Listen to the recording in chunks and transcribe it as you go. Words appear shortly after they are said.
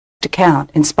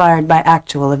account inspired by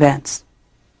actual events.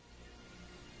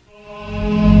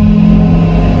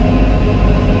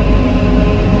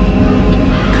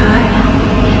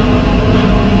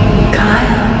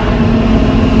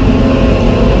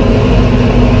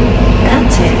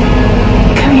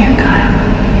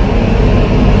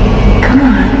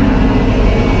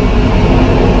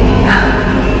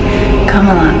 Come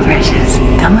along, precious.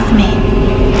 Come with me.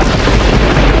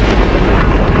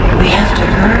 We have to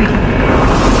hurry.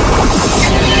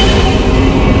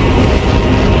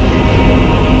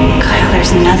 Kyle,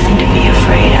 there's nothing to be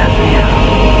afraid of now.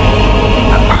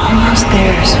 We're almost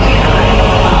there, sweetheart.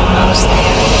 Almost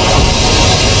there.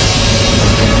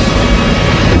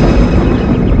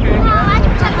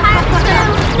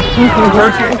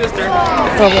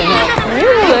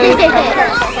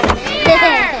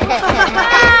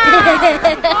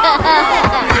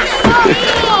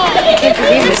 Can't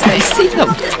believe this. I see them.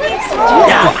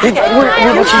 Yeah.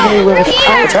 We're watching Henry with us.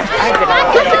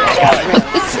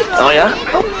 Oh, yeah?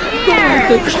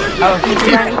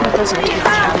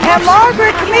 Hey,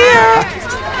 Margaret, come here.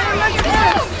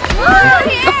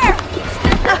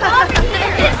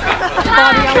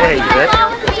 Hey, you good?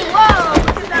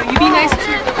 You be nice to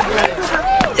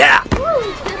Yeah.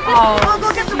 Oh,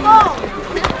 go get the ball.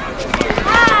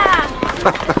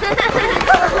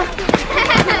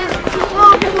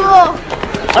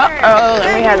 Uh-oh,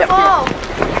 let me have it.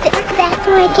 That's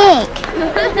my cake.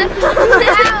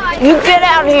 You get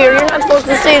out here. You're not supposed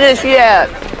to see this yet.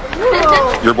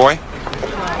 Your boy?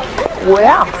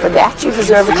 Well, for that you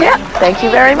deserve a tip. Thank you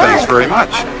very much. Thanks very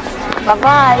much.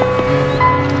 Bye-bye.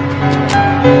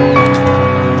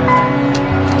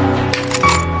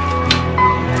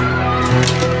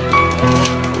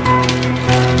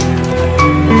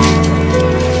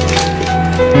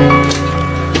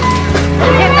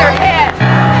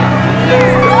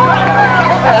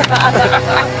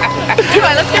 Come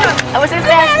on, let's go. I was just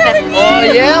asking. Oh,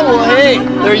 yeah? Well, hey,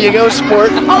 there you go, sport.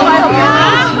 Oh, I don't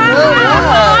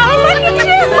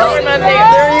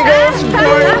There you go,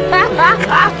 sport.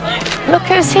 Look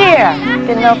who's here.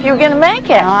 Didn't know if you were going to make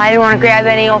it. Oh, I didn't want to grab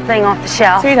any old thing off the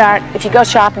shelf. Sweetheart, if you go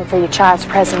shopping for your child's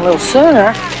present a little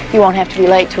sooner, you won't have to be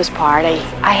late to his party.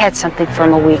 I had something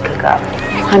from a week ago.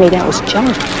 Honey, that was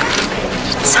junk.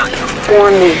 So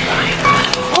for me.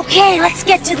 Okay, let's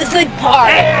get to the good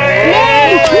part.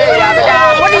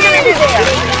 What are you going to do there?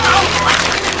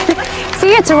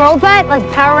 See, it's a robot like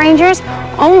Power Rangers,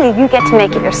 only you get to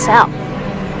make it yourself.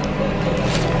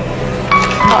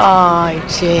 Oh,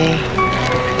 gee.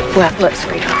 Well, look,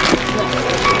 sweetheart.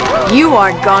 You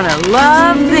are gonna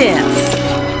love this.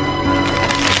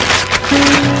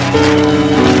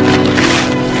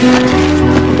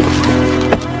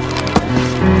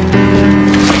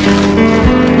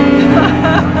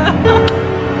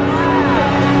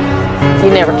 You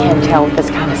never can tell with this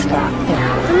kind of stuff, you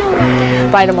know.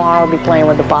 By tomorrow, I'll be playing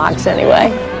with the box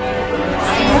anyway.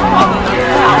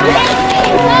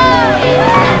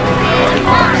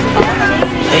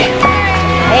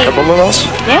 Hey, couple of those?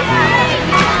 Yeah?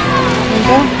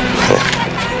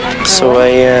 So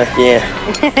yeah.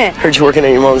 Heard you working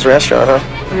at your mom's restaurant, huh?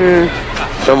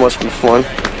 That must be fun.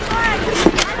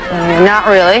 Not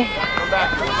really.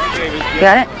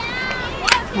 Got it?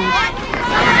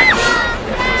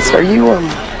 So are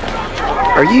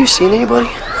you seeing anybody?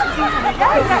 So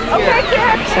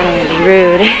I'm gonna be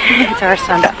rude. It's our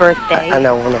son's birthday. I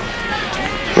know. I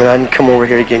mean, I didn't come over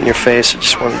here to get in your face. I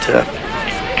just want to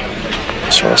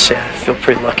say I feel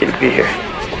pretty lucky to be here.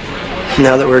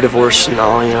 Now that we're divorced and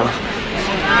all, you know.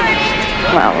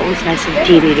 Well, it was nice of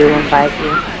Dee Dee to invite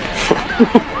you.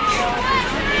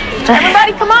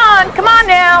 Everybody, come on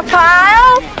now,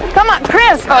 Kyle. Come on,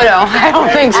 Chris. Oh, no, I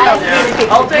don't think so.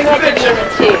 I'll take a picture.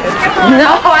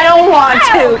 No, I don't want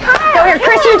to. So here,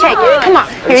 Chris, you take it. Come on.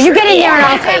 Here, you get in there and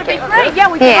I'll take it.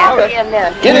 Yeah, we can all be in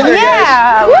there. Get in there,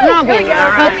 guys. Yeah, I'll be in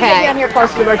there. Okay. Get in here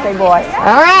close to your birthday boy.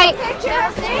 All right.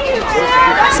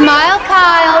 Smile,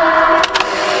 Kyle.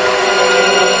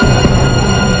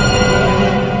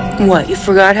 What, you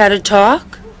forgot how to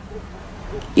talk?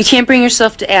 You can't bring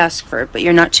yourself to ask for it, but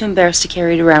you're not too embarrassed to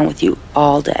carry it around with you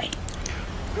all day.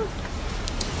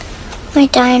 My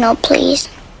dino, please.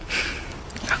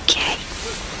 Okay.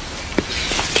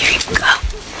 There you go.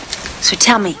 So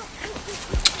tell me, do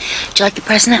you like the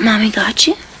present that Mommy got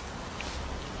you?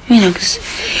 You know, because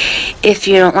if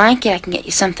you don't like it, I can get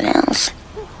you something else.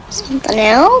 Something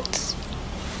else?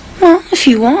 Well, if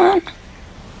you want.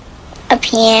 A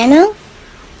piano?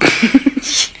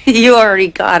 You already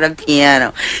got a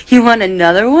piano. You want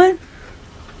another one?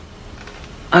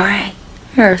 All right.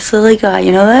 You're a silly guy,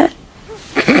 you know that?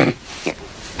 Here.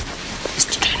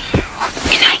 Mr. Dino.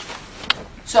 Good night.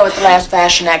 So, also at the last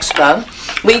Fashion Expo,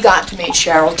 we got to meet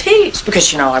Cheryl Teagues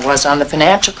because, you know, I was on the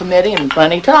financial committee and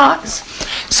money talks.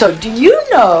 So do you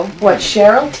know what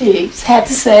Cheryl Teagues had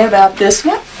to say about this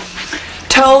one?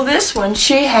 Told this one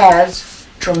she has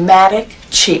dramatic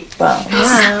cheekbones.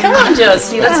 Come on,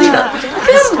 Josie, let's see that.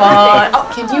 Come on.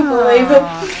 Oh, can you believe it?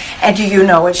 And do you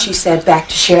know what she said back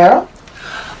to Cheryl?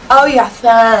 Oh, yeah,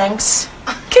 thanks.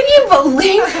 Can you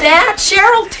believe that?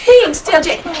 Cheryl Teagues, did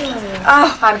you?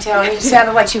 Oh, I'm telling you, it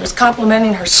sounded like she was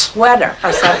complimenting her sweater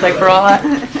or something for all that.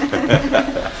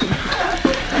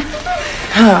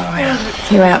 Oh, well,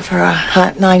 you out for a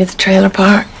hot night at the trailer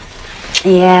park?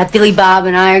 Yeah, Billy Bob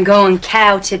and I are going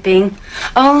cow tipping.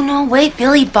 Oh, no, wait,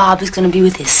 Billy Bob is going to be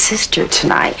with his sister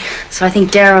tonight. So I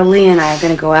think Daryl Lee and I are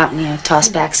going to go out and, you know, toss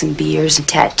back some beers and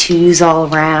tattoos all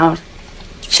around.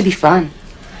 Should be fun.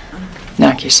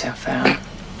 Knock yourself out.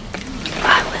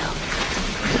 I will.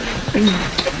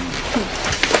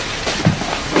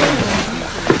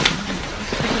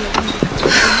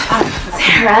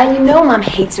 Sarah, you know Mom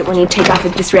hates it when you take off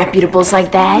with disreputables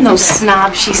like that. No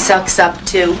snob she sucks up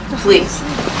to. Please.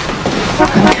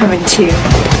 I'm coming too.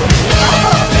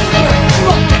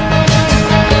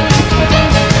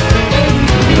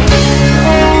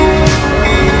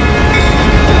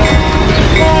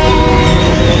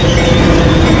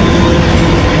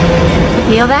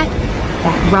 Feel that?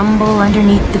 That rumble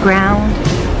underneath the ground?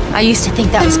 I used to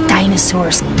think that was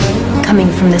dinosaurs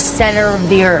coming from the center of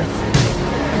the earth.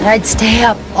 And I'd stay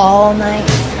up all night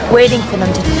waiting for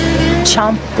them to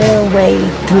chomp their way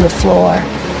through the floor.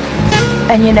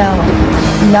 And you know,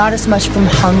 not as much from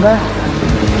hunger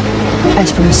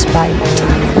as from spite.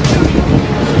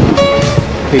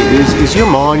 Hey, is your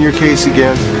ma on your case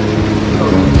again?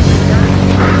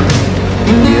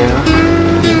 Yeah?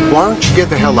 Why don't you get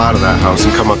the hell out of that house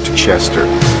and come up to Chester?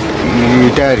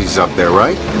 Your daddy's up there,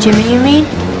 right? Jimmy, you mean?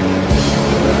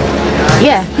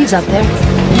 Yeah, he's up there. Or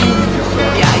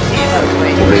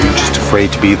maybe you're just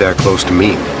afraid to be that close to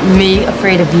me. Me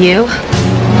afraid of you?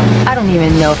 I don't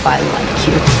even know if I like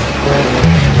you.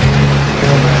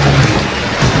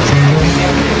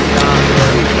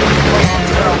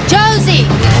 Josie!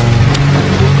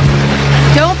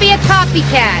 Don't be a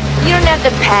copycat. You don't have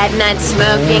to patent on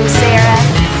smoking, Sarah.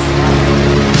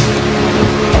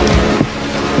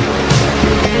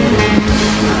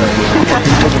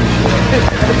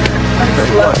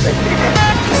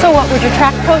 So what would your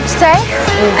track coach say?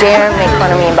 You dare make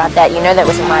fun of me about that. You know that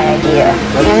was my idea.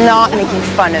 I'm not making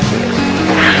fun of you.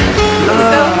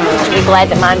 You should be glad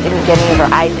that Mom didn't get any of her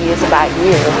ideas about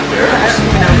you.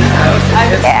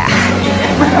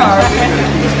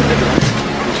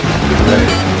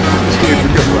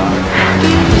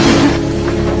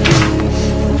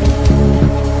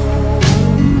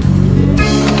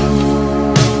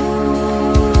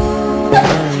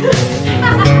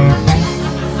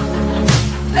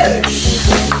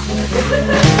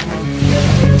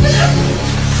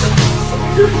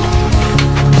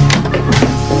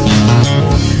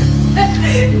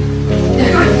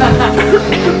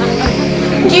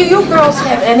 Do you girls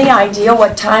have any idea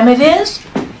what time it is?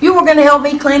 You were going to help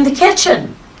me clean the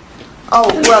kitchen. Oh,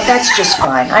 well, that's just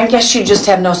fine. I guess you just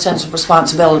have no sense of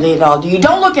responsibility at all, do you?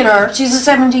 Don't look at her. She's a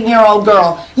 17-year-old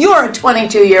girl. You're a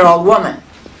 22-year-old woman.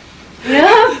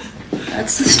 Yeah,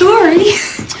 that's the story.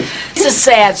 It's a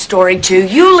sad story, too.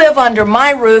 You live under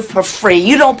my roof for free.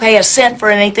 You don't pay a cent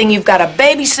for anything. You've got a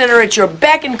babysitter at your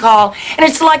beck and call. And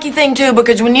it's a lucky thing, too,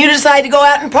 because when you decide to go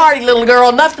out and party, little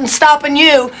girl, nothing's stopping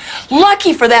you.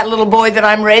 Lucky for that little boy that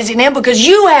I'm raising him, because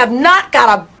you have not got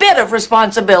a bit of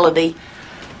responsibility.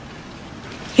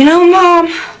 You know, Mom,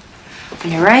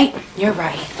 when you're right, you're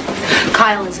right.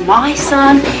 Kyle is my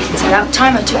son. It's about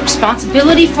time I took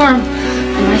responsibility for him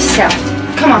and myself.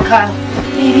 Come on, Kyle.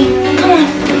 Baby, come on.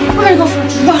 We're gonna go for a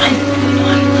drive.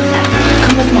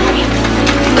 Come with Mommy.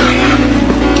 Come on.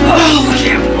 Oh,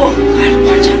 yeah. Oh, God,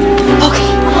 watch out. Okay.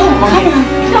 Oh, come on.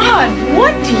 God,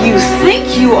 what do you think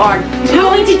you are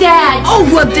Going to Dad's. Oh,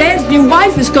 well, Dad's new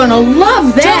wife is gonna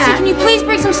love Josie, that. can you please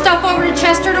bring some stuff over to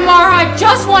Chester tomorrow? I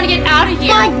just want to get out of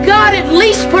here. My God, at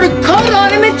least put a coat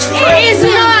on him. It's It is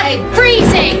not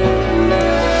freezing.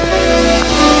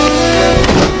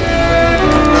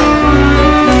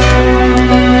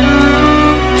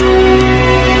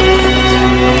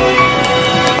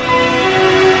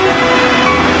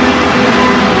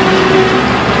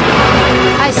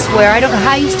 I swear, I don't know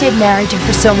how you stayed married to her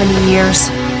for so many years.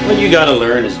 What you gotta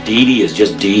learn is Dee Dee is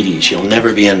just Dee Dee. She'll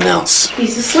never be anything else.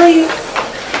 He's asleep.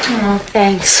 Oh,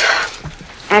 thanks.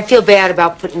 I feel bad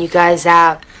about putting you guys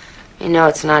out. You know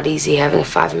it's not easy having a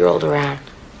 5-year-old around.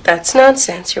 That's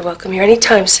nonsense. You're welcome here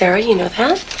anytime, Sarah. You know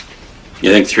that.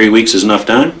 You think 3 weeks is enough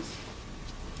time?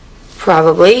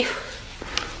 Probably.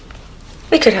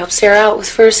 We could help Sarah out with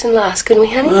first and last, couldn't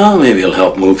we, honey? Well, maybe it'll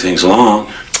help move things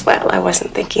along. Well, I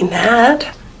wasn't thinking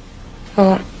that.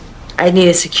 Well, I need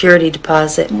a security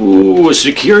deposit. Ooh, a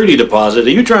security deposit? Are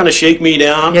you trying to shake me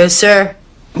down? No, sir.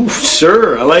 Ooh,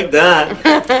 sir, I like that.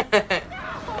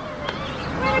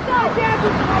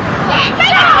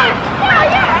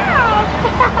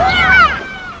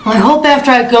 Well, I hope after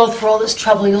I go through all this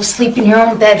trouble, you'll sleep in your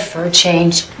own bed for a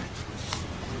change.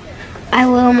 I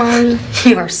will, Mommy.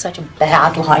 You are such a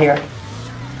bad liar.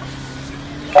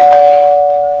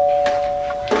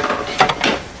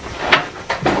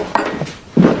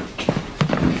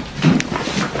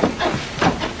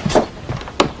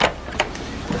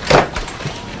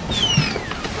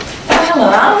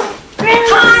 Hello.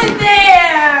 Hi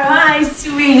there. Hi,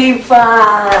 sweetie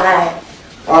pie.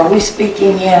 Are we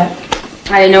speaking yet?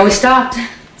 I didn't know we stopped.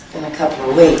 It's been a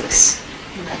couple of weeks.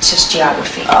 That's just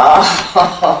geography.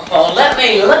 Oh, let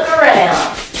me look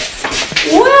around.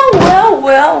 Well.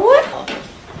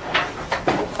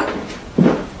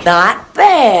 Not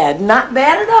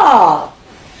bad at all.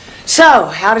 So,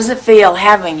 how does it feel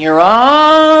having your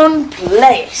own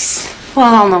place?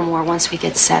 Well, I'll know more once we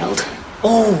get settled.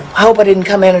 Oh, I hope I didn't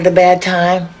come in at a bad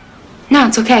time. No,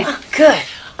 it's okay. Oh, good.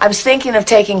 I was thinking of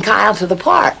taking Kyle to the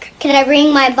park. Can I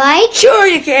bring my bike? Sure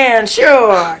you can,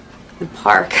 sure. The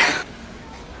park.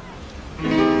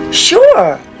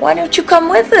 Sure. Why don't you come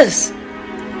with us?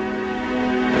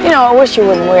 You know, I wish you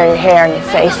wouldn't wear your hair on your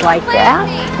face like that.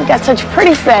 You got such a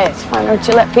pretty face. Why don't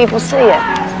you let people see it?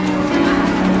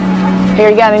 Here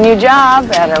you got a new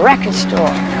job at a record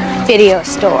store. Video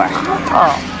store.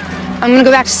 Oh. I'm gonna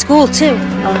go back to school too.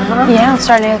 Yeah, I'm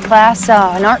starting a class,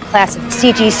 an art class at the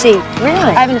CGC. Really?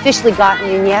 I haven't officially gotten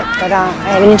in yet, but I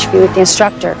have an interview with the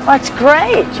instructor. That's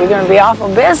great. You're going to be awful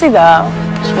busy, though.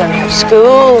 You're going to have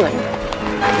school and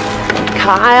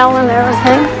Kyle and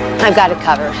everything. I've got it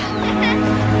covered.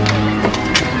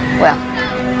 Well,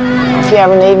 if you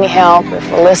ever need any help, if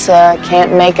Alyssa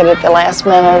can't make it at the last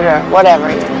minute or whatever,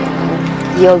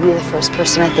 You'll be the first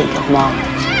person I think of, Mom.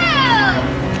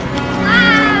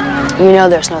 You know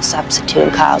there's no substitute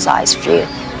in Kyle's eyes for you.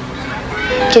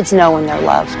 Kids know when they're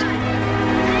loved.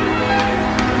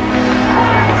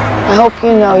 I hope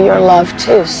you know you're loved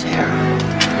too, Sarah.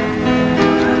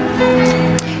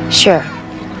 Sure.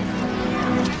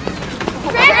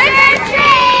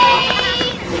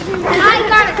 I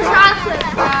got a chocolate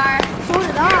bar. So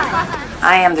did I.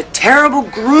 I am the terrible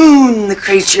groom, the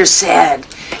creature said.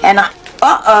 And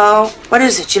uh-oh. What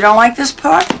is it? You don't like this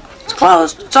part? It's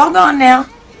closed. It's all gone now.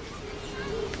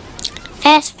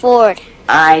 Fast forward.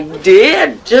 I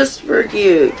did, just for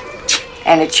you.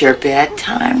 And it's your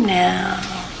bedtime now.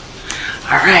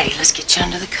 All righty, let's get you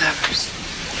under the covers.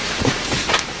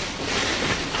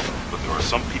 But there are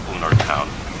some people in our town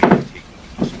who may be taking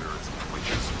evil spirits and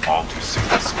witches all too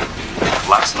seriously.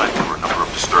 Last night there were a number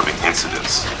of disturbing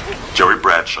incidents. Jerry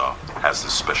Bradshaw has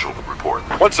this special report.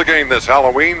 Once again this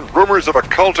Halloween, rumors of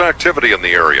occult activity in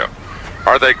the area.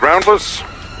 Are they groundless?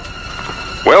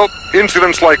 Well,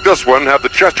 incidents like this one have the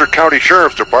Chester County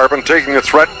Sheriff's Department taking the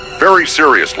threat very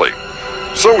seriously.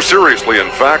 So seriously, in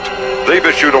fact, they've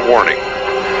issued a warning.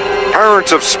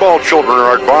 Parents of small children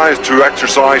are advised to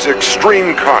exercise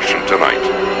extreme caution tonight.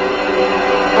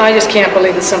 I just can't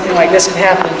believe that something like this could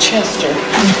happen in Chester.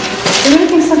 Do you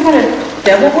think some kind of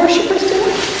devil worshippers do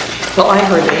it? Well, I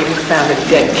heard they even found a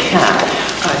dead cat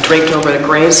draped over a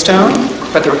gravestone,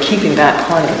 but they were keeping that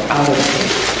part of it out of the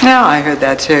case. Yeah, I heard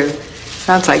that too.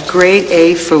 Sounds like grade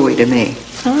A fooey to me.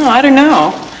 Oh, I don't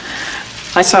know.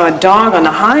 I saw a dog on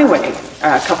the highway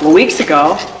a couple of weeks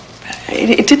ago.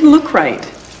 It didn't look right.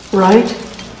 Right?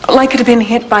 Like it had been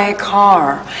hit by a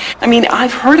car. I mean,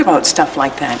 I've heard about stuff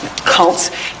like that.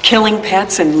 Cults killing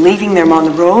pets and leaving them on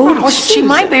the road. Well, she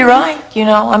might be right, you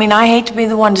know. I mean, I hate to be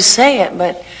the one to say it,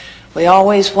 but we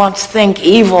always want to think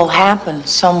evil happens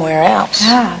somewhere else.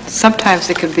 Yeah, sometimes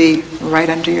it could be right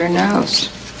under your nose.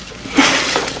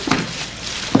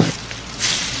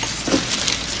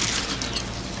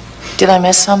 Did I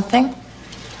miss something?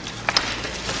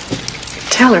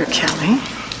 Tell her, Kelly.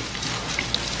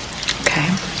 Okay.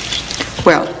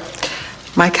 Well,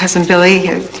 my cousin Billy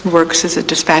works as a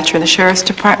dispatcher in the sheriff's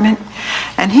department,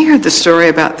 and he heard the story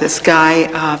about this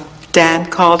guy, Dan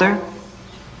Calder.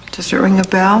 Does it ring a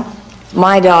bell?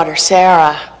 My daughter,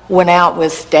 Sarah, went out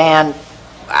with Dan.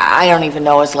 I don't even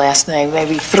know his last name,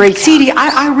 maybe 3 times. Edie,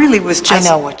 I really was just... I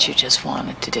know what you just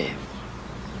wanted to do.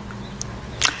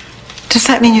 Does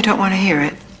that mean you don't want to hear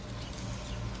it?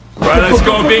 Right, let's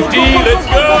go, Big D. Let's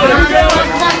go. Let's go.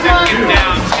 Second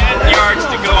down, 10 yards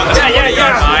to go on the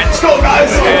 40-yard line. Let's go,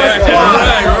 guys.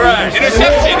 Yeah, all right.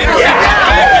 Interception.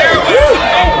 Back there.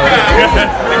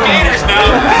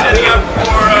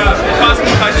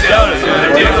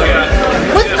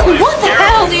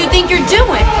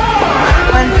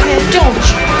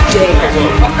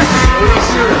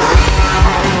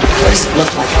 What does it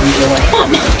look like I'm doing?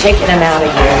 Taking him out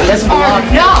of here. He doesn't belong.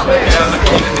 No!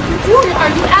 Are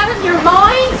you out of your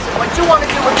mind? What you want to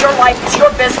do with your life is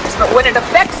your business, but when it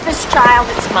affects this child,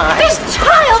 it's mine. This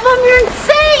child, Mom, you're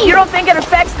insane! You don't think it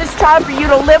affects this child for you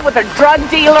to live with a drug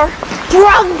dealer?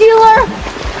 Drug dealer?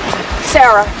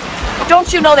 Sarah,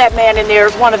 don't you know that man in there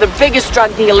is one of the biggest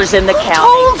drug dealers in the county?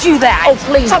 Told you that. Oh,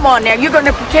 please. Come on now. You're going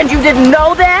to pretend you didn't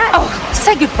know that? Oh,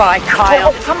 say goodbye, Kyle.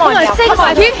 Oh, come on now. Say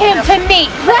goodbye. Give him to me.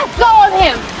 Let go of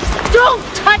him. Don't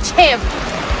touch him.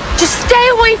 Just stay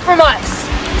away from us.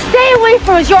 Stay away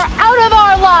from us. You're out of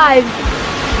our lives.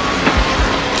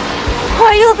 Why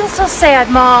are you looking so sad,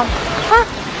 Mom? Huh?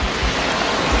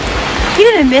 You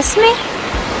didn't miss me?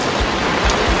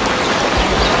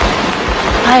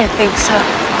 I didn't think so.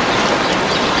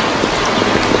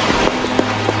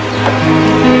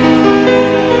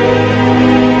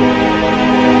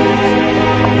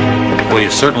 Well, you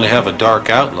certainly have a dark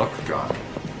outlook.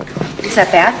 Is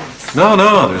that bad? No,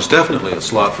 there's definitely a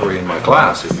slot for you in my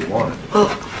class if you want it. Oh,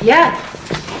 yeah.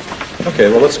 Okay,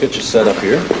 well, let's get you set up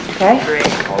here. Okay.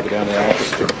 I'll go down to the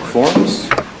office to performance.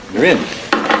 You're in.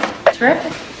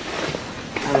 Terrific.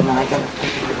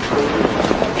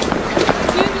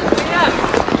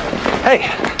 Hey.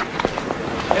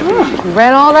 You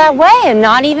ran all that way and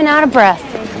not even out of breath.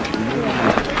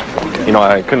 You know,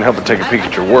 I couldn't help but take a peek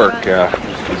at your work.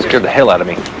 It scared the hell out of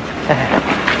me.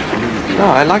 No,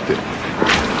 I liked it.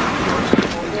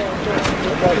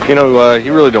 You know,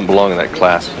 you really don't belong in that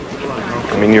class.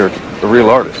 I mean, you're the real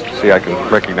artist. See, I can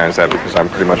recognize that because I'm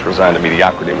pretty much resigned to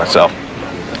mediocrity myself.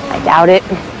 I doubt it.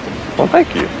 Well,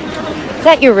 thank you.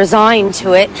 That you're resigned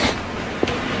to it.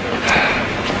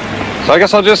 So I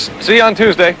guess I'll just see you on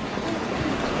Tuesday.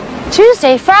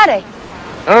 Tuesday, Friday.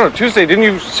 No, Tuesday. Didn't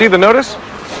you see the notice?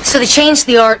 So they changed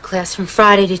the art class from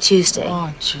Friday to Tuesday.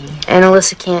 Oh, gee. And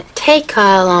Alyssa can't take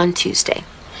Kyle on Tuesday.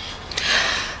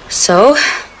 So,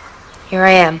 here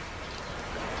I am.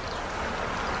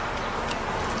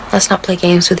 Let's not play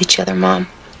games with each other, Mom.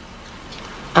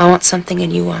 I want something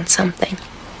and you want something.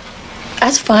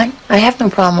 That's fine. I have no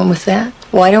problem with that.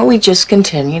 Why don't we just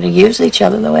continue to use each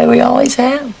other the way we always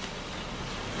have?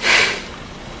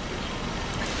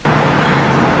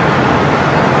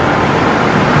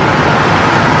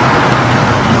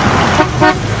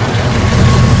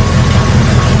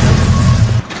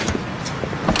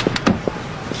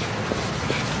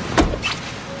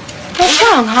 What's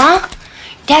wrong, huh?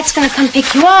 Dad's gonna come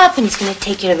pick you up, and he's gonna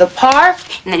take you to the park,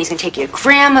 and then he's gonna take you to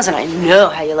Grandma's, and I know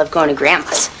how you love going to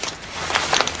Grandma's.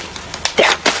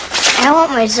 I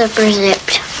want my zipper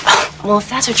zipped. Oh, well, if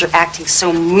that's what you're acting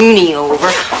so moony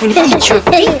over, I'm gonna eat your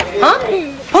feet, huh?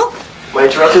 Oh. Am I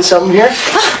interrupting something here?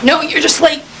 No, you're just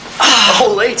late.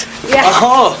 Oh, late? Yeah.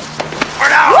 Oh.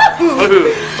 We're out.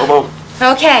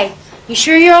 Okay. You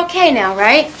sure you're okay now,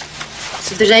 right?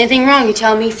 So if there's anything wrong, you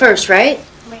tell me first, right?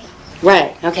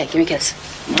 Right. Okay, give me a kiss.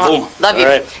 Boom. Love you. All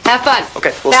right. Have fun.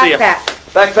 Okay, we'll see you.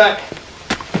 Backpack.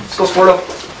 Let's go, Sporto.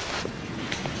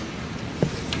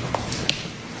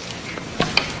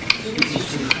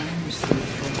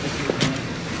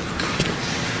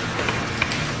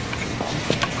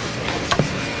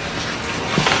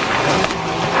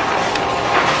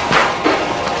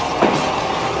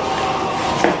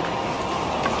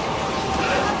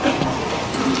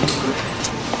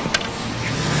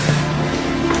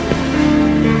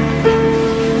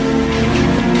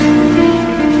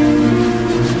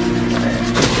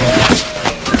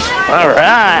 All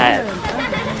right.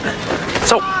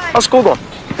 So, how's school going?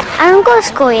 I don't go to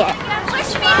school yet.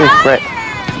 Right.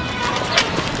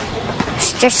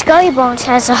 Mr. Skelly Bones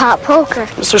has a hot poker.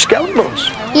 Mr. Skelly Bones.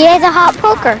 He has a hot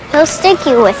poker. He'll stick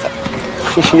you with it.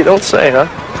 You don't say, huh?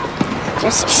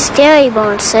 Mr. Skelly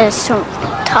Bones says don't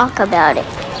talk about it.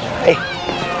 Hey.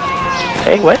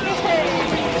 Hey, what?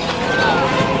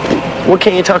 What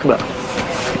can't you talk about?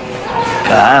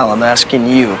 Kyle, I'm asking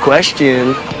you a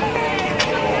question.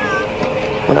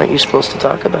 What aren't you supposed to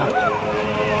talk about?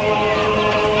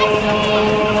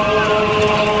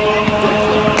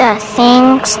 The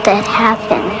things that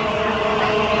happen.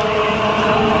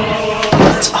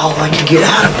 That's all I can get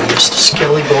out of him. Mr.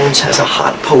 Skelly Bones has a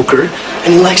hot poker,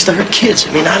 and he likes to hurt kids.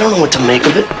 I mean, I don't know what to make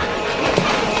of it.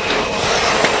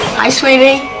 Hi,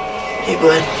 sweetie. Hey,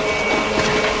 bud.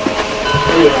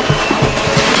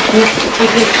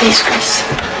 Take me, please, Chris.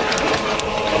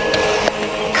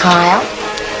 Kyle,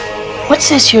 what's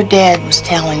this your dad was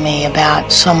telling me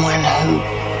about someone who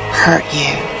hurt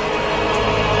you?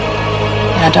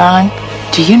 Now, darling,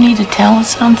 do you need to tell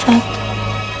us something?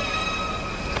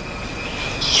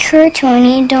 Sure,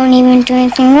 Tony, don't even do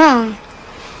anything wrong.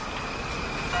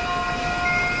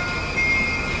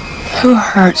 Who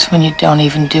hurts when you don't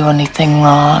even do anything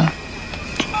wrong?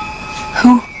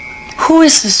 Who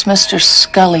is this Mr.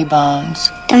 Scullybones?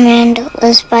 The man that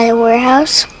lives by the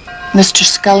warehouse. Mr.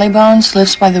 Scullybones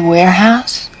lives by the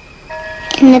warehouse?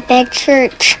 In the big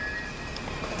church.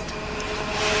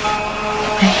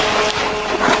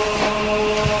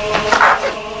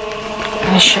 I'm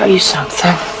going to show you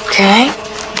something, okay?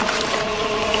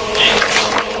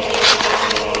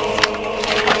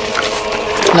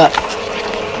 Look,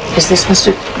 is this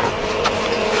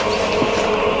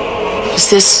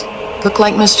look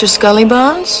like Mr.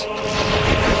 Scullybones?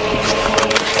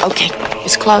 Okay,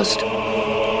 it's closed.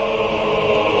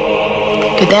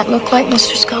 Did that look like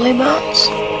Mr. Scullybones?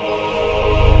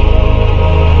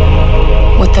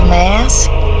 With the mask?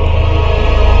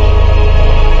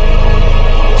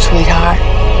 Sweetheart,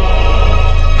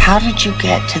 how did you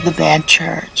get to the bad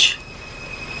church?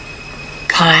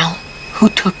 Kyle, who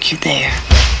took you there?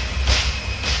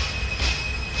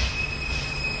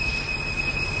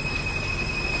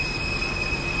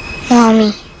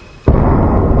 Mommy.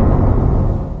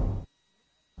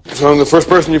 So I'm the first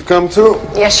person you've come to?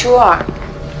 Yes, you are.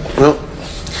 Well,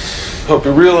 hope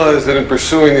you realize that in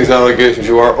pursuing these allegations,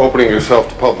 you are opening yourself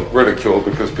to public ridicule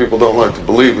because people don't like to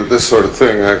believe that this sort of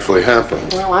thing actually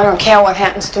happened. Well, I don't care what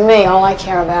happens to me. All I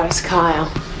care about is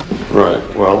Kyle. Right,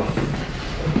 well,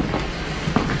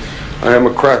 I am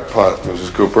a crackpot,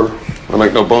 Mrs. Cooper. I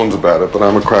make no bones about it, but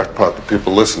I'm a crackpot that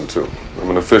people listen to. I'm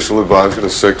an official advisor to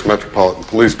 6 metropolitan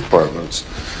police departments.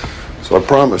 So I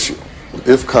promise you,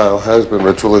 if Kyle has been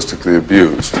ritualistically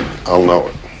abused, I'll know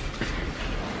it.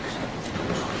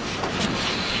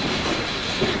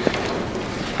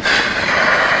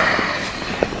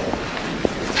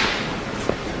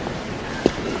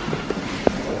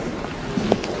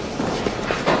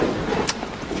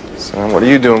 So what are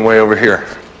you doing way over here?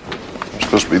 I'm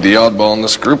supposed to be the oddball in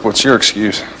this group. What's your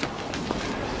excuse?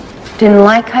 Didn't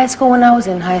like high school when I was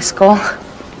in high school.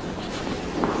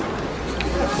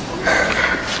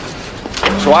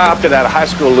 So I opted out of high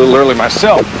school a little early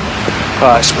myself.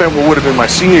 I spent what would have been my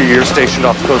senior year stationed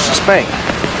off the coast of Spain.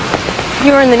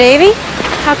 You were in the Navy?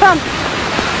 How come?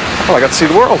 Well, I got to see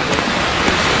the world.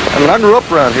 I mean, I grew up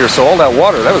around here, so all that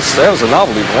water, that was a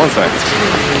novelty for one thing.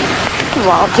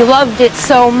 Well, if you loved it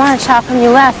so much, how come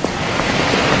you left?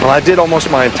 Well, I did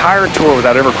almost my entire tour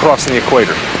without ever crossing the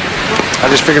equator. I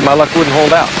just figured my luck wouldn't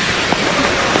hold out.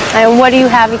 And what do you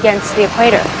have against the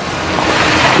equator?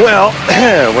 Well,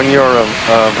 when you're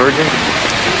a virgin,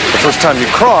 the first time you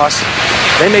cross,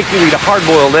 they make you eat a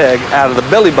hard-boiled egg out of the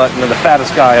belly button of the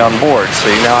fattest guy on board. See,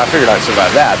 now I figured I'd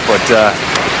survive that, but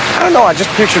I don't know, I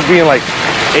just pictured being like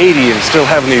 80 and still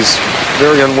having these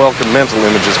very unwelcome mental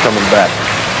images coming back.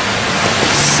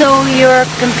 So you're a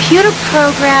computer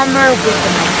programmer with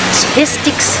an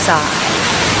artistic side.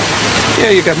 Yeah,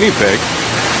 you got me pegged.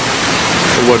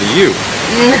 But what are you?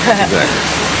 Exactly.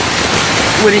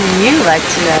 Wouldn't you like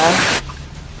to know?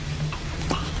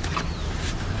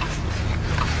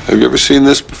 Have you ever seen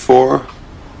this before?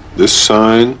 This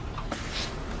sign?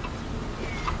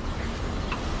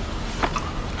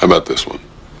 How about this one?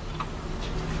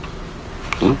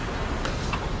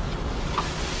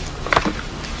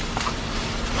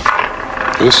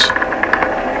 This?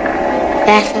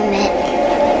 Baphomet.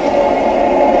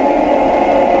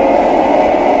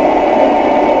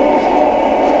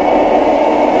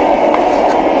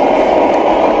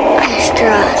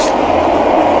 Straws.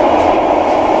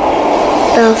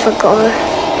 Belphegor.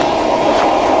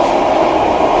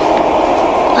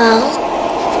 Well.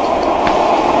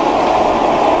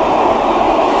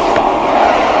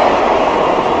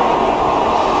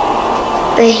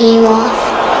 Behemoth.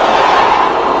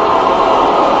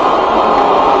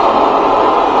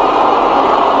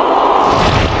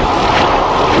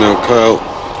 Now, Kyle,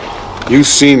 you've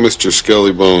seen Mr.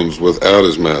 Scullybones without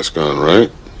his mask on,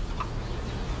 right?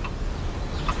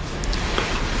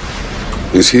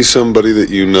 Is he somebody that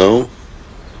you know?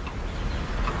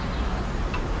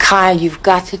 Kyle, you've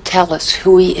got to tell us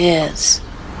who he is.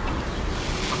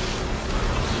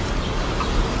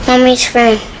 Mommy's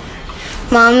friend.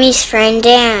 Mommy's friend,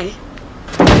 Dan.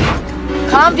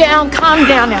 Calm down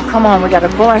now. Come on, we gotta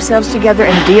pull ourselves together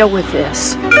and deal with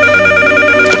this.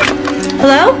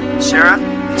 Hello? Sarah,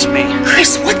 it's me.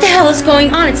 Chris, what the hell is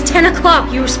going on? It's 10 o'clock.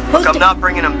 You were supposed Look, I'm not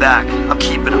bringing him back. I'm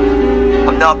keeping him.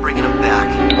 I'm not bringing him back.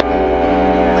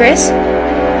 Chris?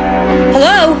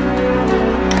 Hello?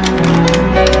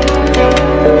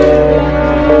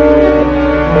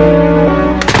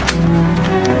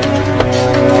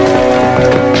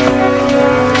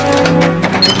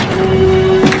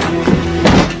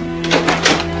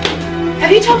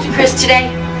 Have you talked to Chris today?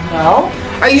 No.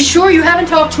 Are you sure you haven't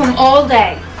talked to him all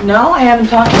day? No, I haven't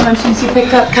talked to him since he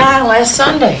picked up Kyle last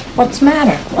Sunday. What's the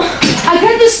matter? I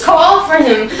got this call from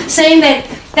him saying that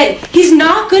he's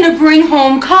not going to bring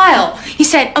home Kyle. He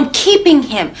said, I'm keeping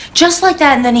him. Just like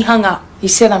that, and then he hung up. He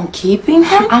said, I'm keeping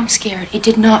him? I'm scared. It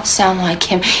did not sound like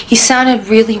him. He sounded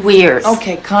really weird.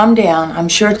 Okay, calm down. I'm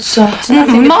sure it's nothing to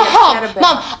Mom, be upset about.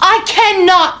 Mom, I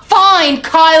cannot find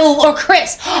Kyle or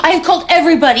Chris. I have called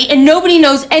everybody, and nobody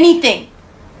knows anything.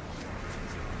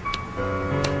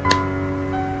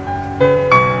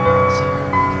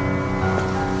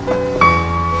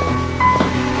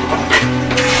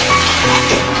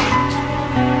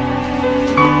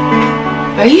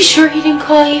 Are you sure he didn't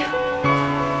call you?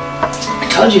 I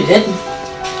told you he didn't.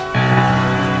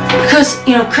 Because,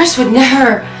 Chris would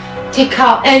never take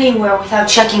Kyle anywhere without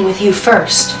checking with you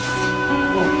first.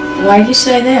 Why do you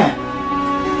say that?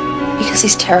 Because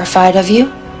he's terrified of you.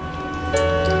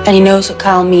 And he knows what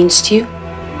Kyle means to you.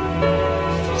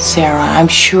 Sarah, I'm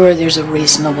sure there's a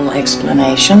reasonable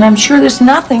explanation. I'm sure there's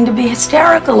nothing to be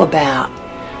hysterical about.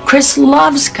 Chris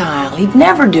loves Kyle. He'd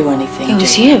never do anything It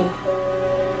was you.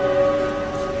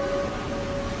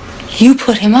 You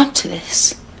put him up to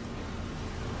this.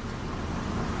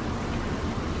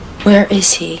 Where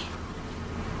is he?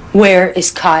 Where is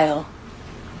Kyle?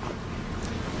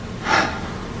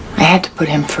 I had to put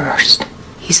him first.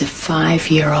 He's a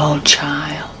 5-year-old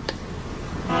child.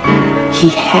 He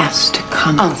has to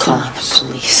come I'm calling the first.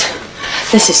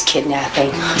 police. This is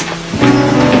kidnapping.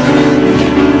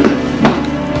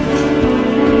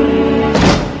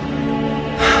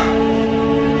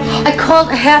 I called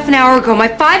a half an hour ago. My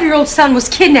 5-year-old son was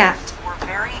kidnapped.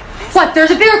 What?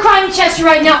 There's a bigger crime in Chester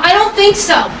right now? I don't think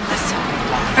so.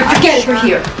 Forget it. We're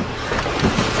here.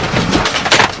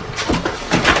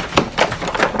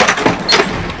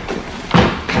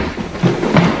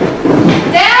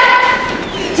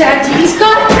 Dad, he's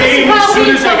got it. As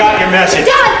soon as I got your message.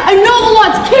 Dad, I know the law.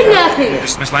 It's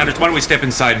kidnapping. Miss Landers, why don't we step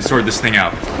inside and sort this thing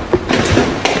out?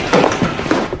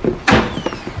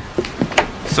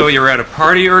 So you were at a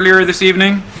party earlier this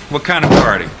evening? What kind of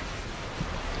party?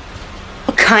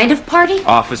 What kind of party?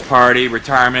 Office party,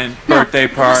 retirement, birthday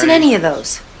It party? wasn't any of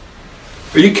those.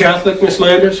 Are you Catholic, Miss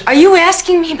Landers? Are you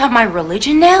asking me about my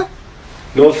religion now?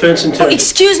 No offense intended.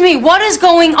 Excuse me, what is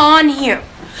going on here?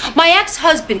 My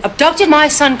ex-husband abducted my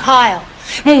son Kyle.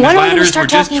 When Miss are we going to Landers, we're start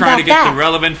just talking trying about to get that? the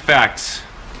relevant facts.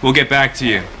 We'll get back to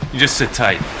you. You just sit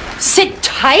tight. Sit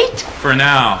tight? For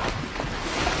now.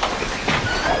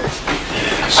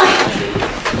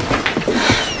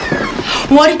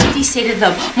 What did Dee Dee say to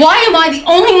them? Why am I the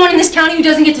only one in this county who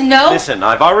doesn't get to know? Listen,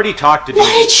 I've already talked to Dee. What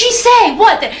did she say?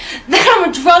 What? That I'm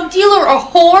a drug dealer, a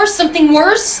whore, something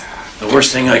worse? The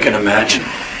worst thing I can imagine.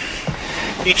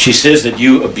 She says that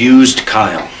you abused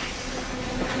Kyle.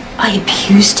 I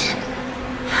abused him?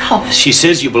 How? She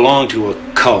says you belong to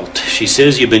a cult. She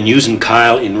says you've been using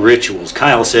Kyle in rituals.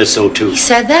 Kyle says so too. He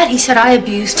said that? He said I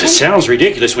abused him? It sounds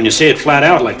ridiculous when you say it flat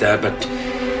out like that, but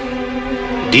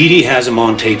Dee Dee has him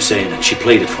on tape saying it. She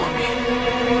played it for me.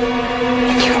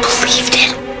 And you believed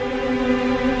it?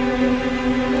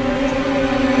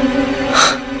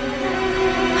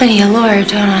 I need a lawyer,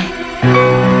 don't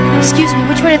I? Excuse me,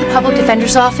 which way to the public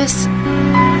defender's office?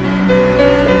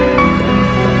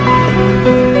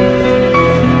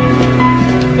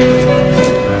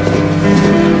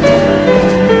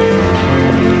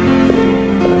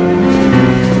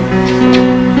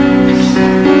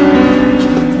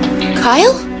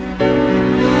 Kyle?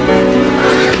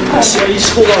 So you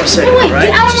just hold on a second, Wait, right?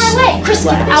 get out of my way! Chris,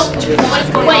 get out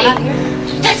of my way!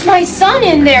 That's my son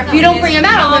in there. If you don't bring him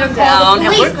out, I'm going to call the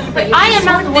police. But I am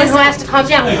not the one who has to calm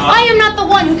down. I am not the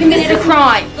one who committed a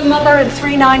crime. The mother in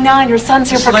 399, your son's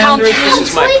here for counseling. This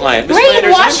is my client. Miss Landers, I'm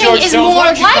Brainwashing George is Jones. more Why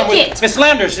don't you come like with it. me? Miss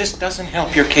Landers, this doesn't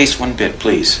help your case one bit.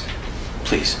 Please.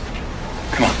 Please.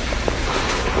 Come on.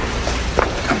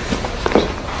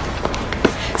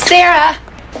 Sarah!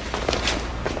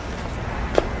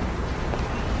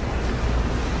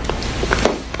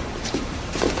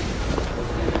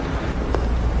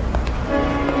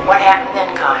 What happened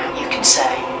then, Kyle? You can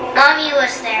say. Mommy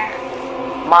was there.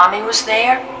 Mommy was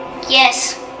there?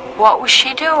 Yes, What was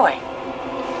she doing?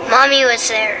 Mommy was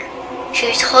there. She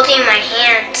was holding my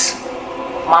hands.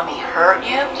 Mommy hurt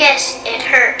you? Yes, it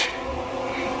hurt.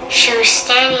 She was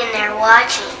standing there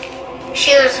watching.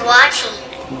 She was watching.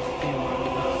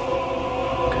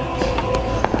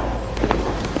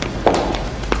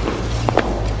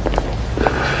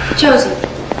 Josie,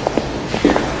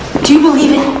 do you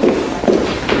believe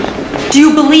it? Do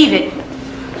you believe it?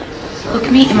 Look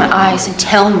me in my eyes and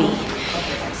tell me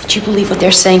that you believe what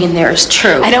they're saying in there is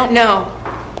true. I don't know.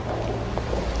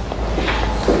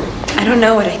 I don't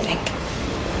know what I think.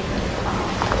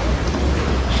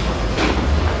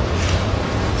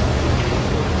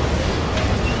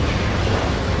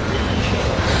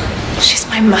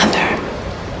 my mother.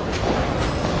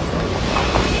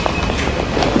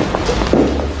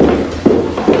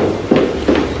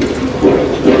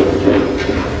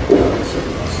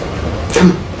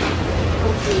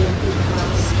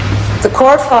 The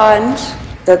court finds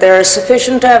that there is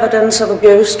sufficient evidence of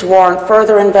abuse to warrant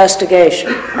further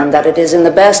investigation, and that it is in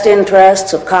the best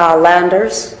interests of Kyle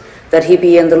Landers that he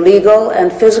be in the legal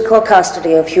and physical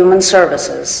custody of Human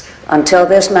Services until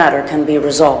this matter can be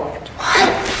resolved.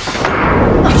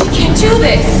 Oh, you can't do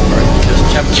this!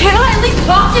 Can I at least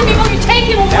talk to him before you take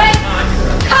him away?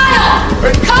 Kyle!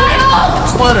 Kyle!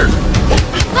 It's Leonard.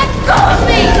 Let go of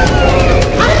me!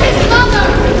 I'm his mother!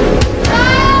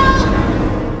 Kyle!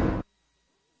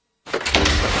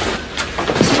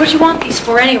 So what do you want these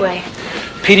for anyway?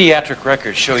 Pediatric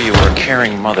records show you were a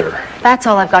caring mother. That's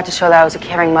all I've got to show that I was a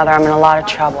caring mother. I'm in a lot of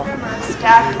trouble.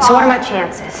 So what are my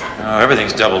chances? Oh,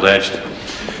 everything's double-edged.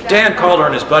 Dan Calder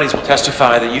and his buddies will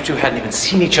testify that you two hadn't even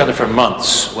seen each other for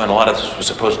months when a lot of this was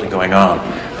supposedly going on.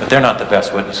 But they're not the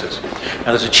best witnesses. Now,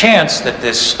 there's a chance that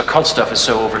this occult stuff is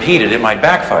so overheated it might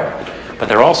backfire. But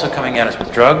they're also coming at us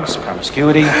with drugs,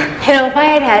 promiscuity. You know, if I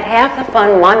had had half the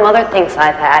fun my mother thinks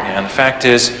I've had. And the fact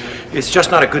is, it's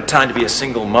just not a good time to be a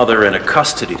single mother in a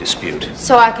custody dispute.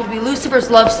 So I could be Lucifer's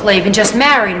love slave and just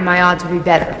married and my odds would be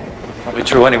better. Probably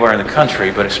true anywhere in the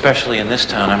country, but especially in this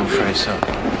town, I'm afraid so.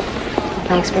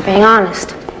 Thanks for being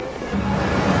honest.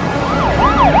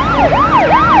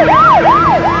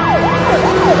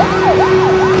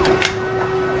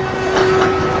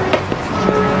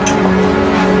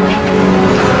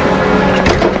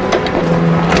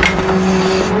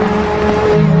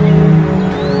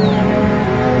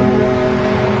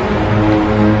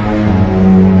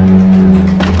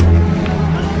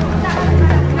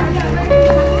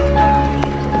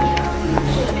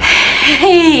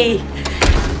 Hey,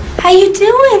 how you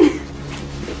doing?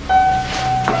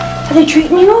 Are they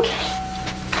treating you okay?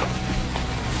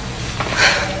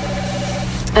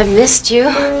 I've missed you.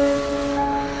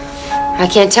 I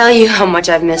can't tell you how much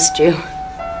I've missed you.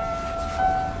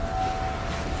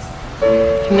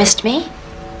 You missed me?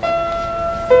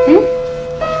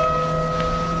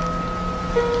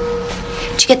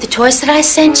 Did you get the toys that I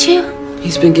sent you?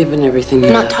 He's been given everything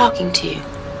I'm not talking to you.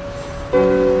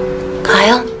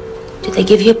 Kyle, did they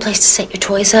give you a place to set your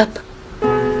toys up?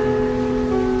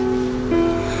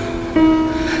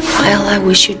 Kyle, I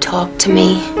wish you'd talk to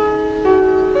me.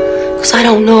 Because I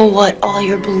don't know what all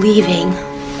you're believing.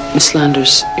 Miss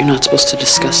Landers, you're not supposed to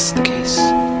discuss the case.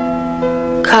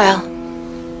 Kyle,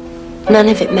 none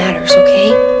of it matters,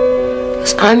 okay?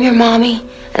 Because I'm your mommy,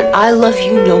 and I love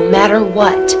you no matter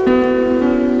what.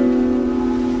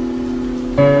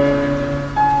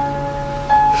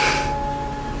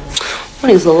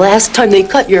 When is the last time they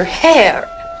cut your hair?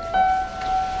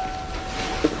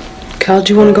 Kyle,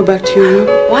 do you want to go back to your room?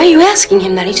 Why are you asking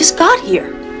him that? He just got here.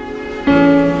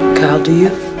 Kyle, do you?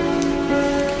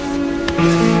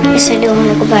 He said he'll want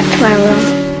to go back to my room.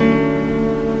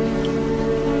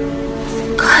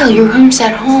 Kyle, your room's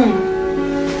at home.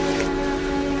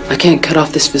 I can't cut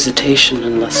off this visitation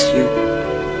unless you...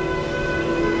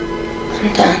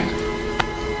 I'm done.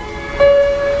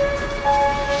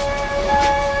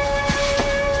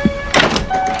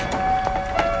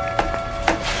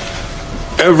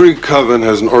 Every coven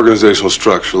has an organizational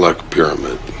structure like a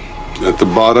pyramid. At the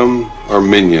bottom are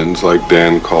minions like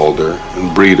Dan Calder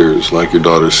and breeders like your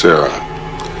daughter Sarah.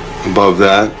 Above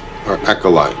that are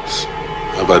acolytes.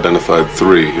 I've identified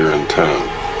 3 here in town.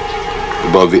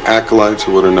 Above the acolytes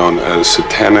are what are known as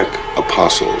satanic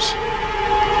apostles.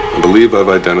 I believe I've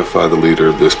identified the leader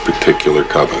of this particular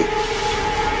coven,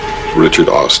 Richard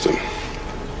Austin.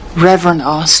 Reverend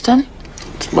Austin?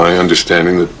 It's my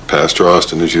understanding that Pastor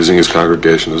Austin is using his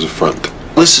congregation as a front.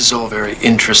 This is all very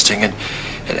interesting and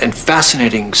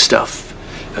fascinating stuff,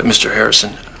 Mr.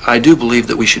 Harrison. I do believe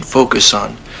that we should focus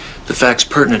on the facts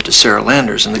pertinent to Sarah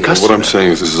Landers and the custody. What I'm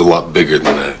saying is this is a lot bigger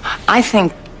than that. I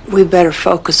think we better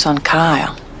focus on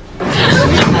Kyle.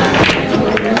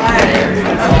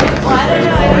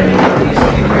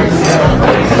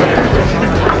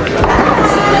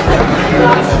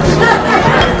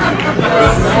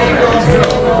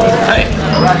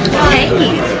 Hey,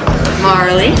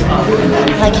 Marley.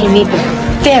 I'd like you to meet a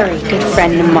very good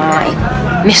friend of mine,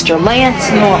 Mr. Lance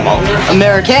Normal.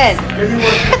 American.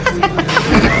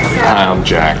 Hi, I'm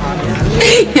Jack.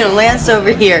 You know, Lance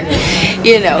over here,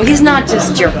 you know, he's not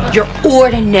just your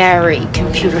ordinary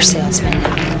computer salesman.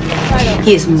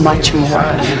 He is much more.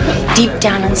 Deep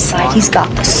down inside, he's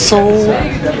got the soul of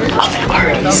an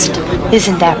artist.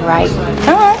 Isn't that right?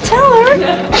 Oh, tell her.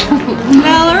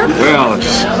 Tell her. Well,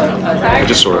 I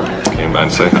just sort of came by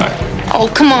and say hi. Oh,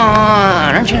 come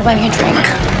on. Aren't you going to buy me a drink?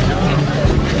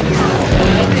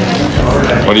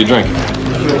 What are you drinking?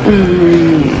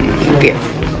 Beer.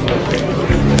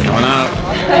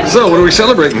 So, what are we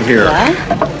celebrating here? What?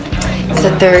 It's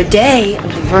the third day of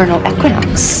the vernal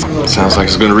equinox. Sounds like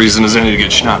as good a reason as any to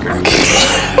get schnocker.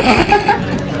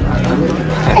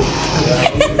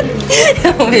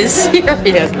 No, it's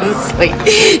serious. Wait,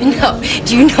 no.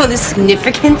 Do you know the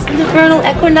significance of the vernal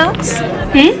equinox?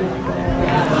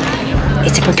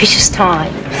 It's a propitious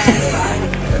time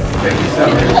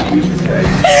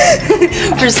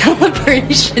for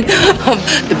celebration of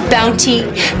the bounty,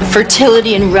 the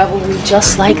fertility, and revelry,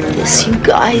 just like this, you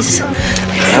guys.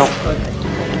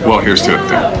 Well, here's to it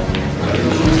then.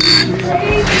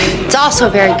 It's also a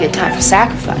very good time for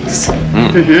sacrifice.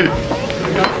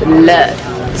 Blood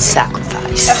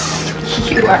sacrifice.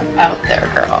 You are out there,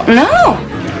 girl. No.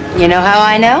 You know how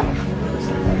I know?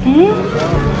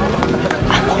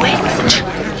 I'm a witch.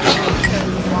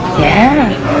 Yeah.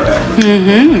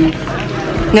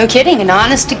 No kidding. An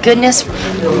honest-to-goodness,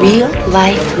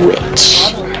 real-life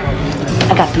witch.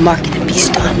 I got the mark of the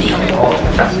beast on me.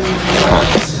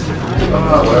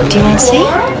 Do you want to see?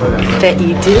 Bet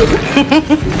you do.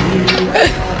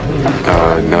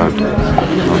 No.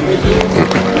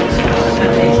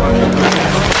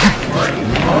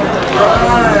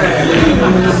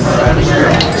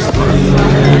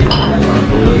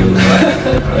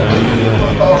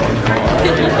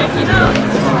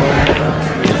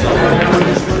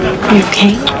 You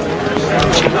okay?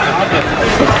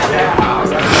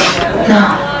 No.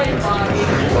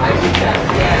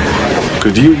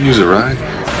 Could you use a ride?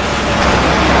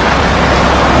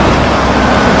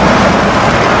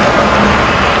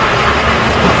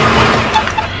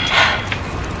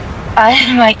 I'd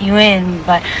invite you in,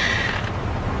 but...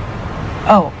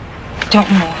 Oh, don't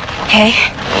move, okay?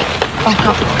 Oh,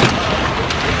 no.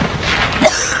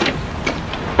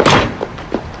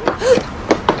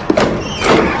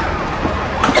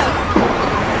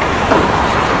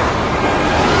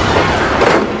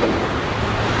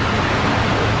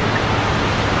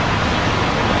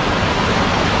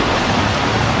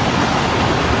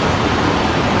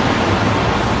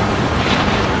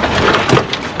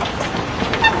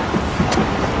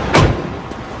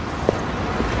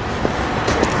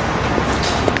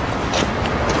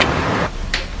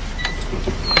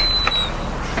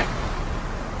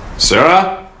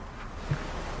 Sarah?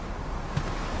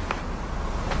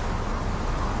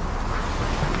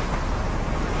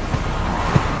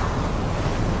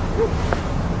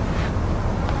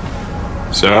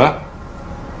 Sarah?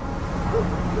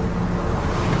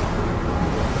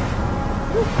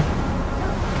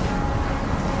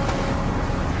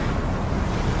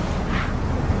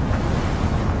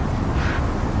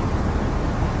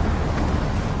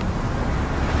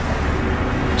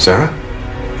 Sarah?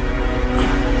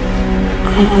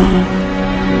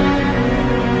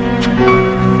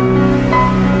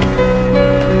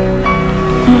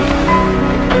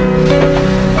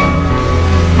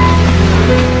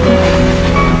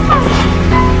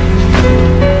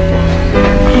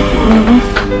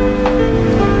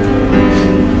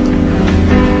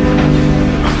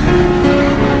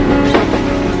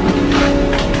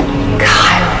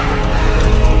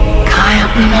 Kyle,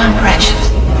 my precious.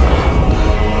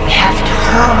 We have to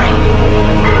hurry.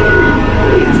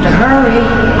 We have to hurry.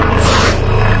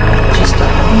 Just a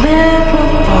little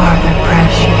farther,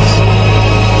 precious.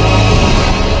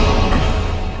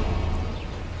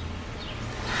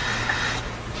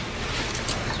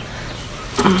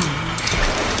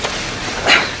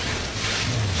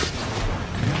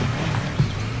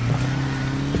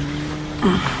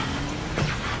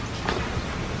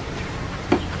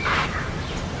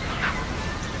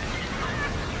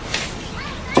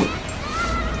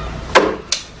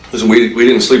 Listen, we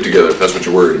didn't sleep together, if that's what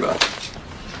you're worried about.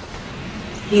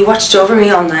 You watched over me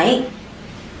all night?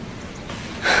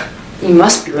 You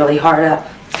must be really hard up.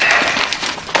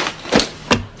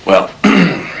 Well,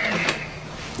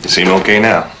 you seem okay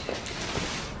now.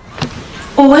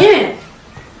 Well, wait a minute.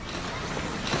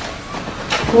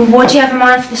 Well, what'd you have in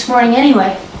mind for this morning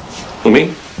anyway? Who,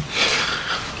 me?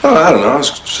 Oh, I don't know. I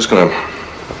was just gonna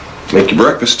make you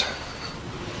breakfast.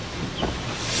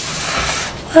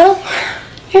 Well,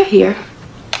 you're here.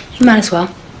 You might as well.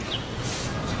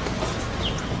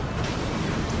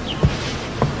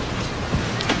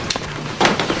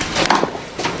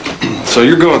 So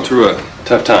you're going through a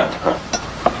tough time, huh?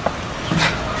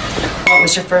 What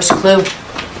was your first clue?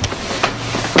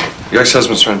 Your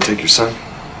ex-husband's trying to take your son.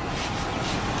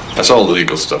 I saw all the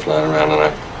legal stuff lying around, and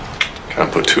I kind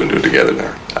of put two and two together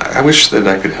there. I wish that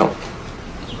I could help.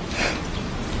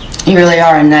 You really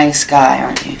are a nice guy,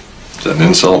 aren't you? Is that an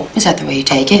insult? Is that the way you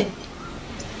take it?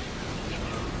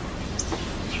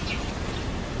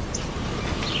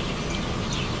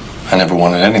 I never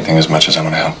wanted anything as much as I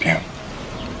want to help you.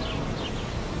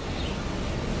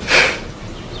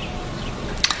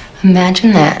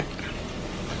 Imagine that.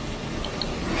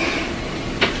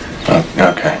 Oh,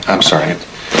 okay, I'm sorry.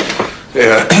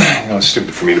 Yeah, you know, it's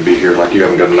stupid for me to be here like you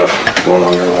haven't got enough going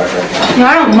on in your life right now. No,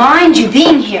 I don't mind you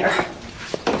being here.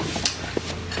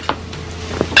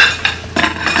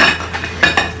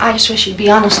 I just wish you'd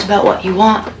be honest about what you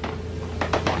want.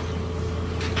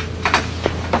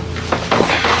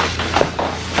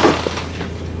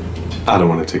 I don't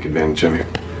want to take advantage of you.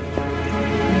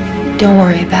 Don't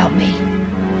worry about me.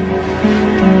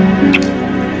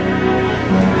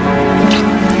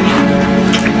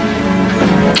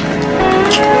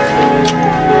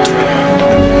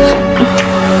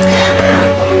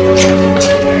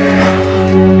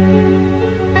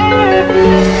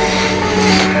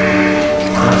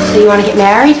 So you want to get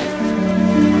married?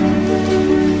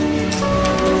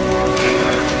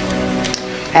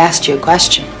 I asked you a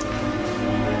question.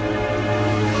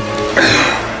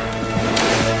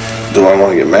 Do I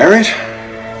want to get married?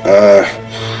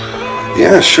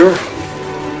 Yeah, sure.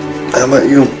 How about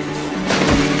you?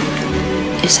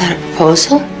 Is that a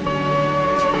proposal?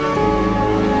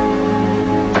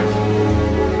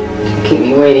 Keep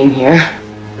me waiting here.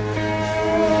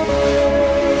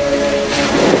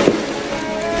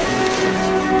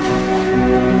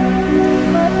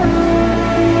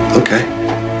 Okay.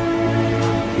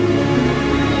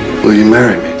 Will you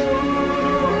marry me?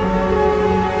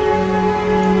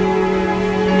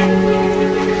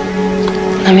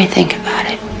 Let me think about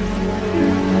it.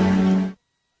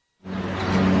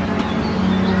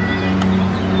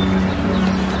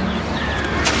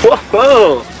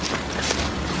 Whoa!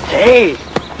 Hey,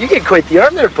 you get quite the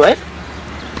arm there, bud.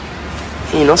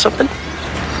 You know something?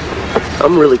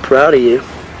 I'm really proud of you.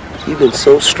 You've been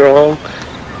so strong,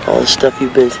 all the stuff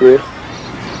you've been through.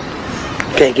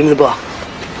 Okay, give me the ball.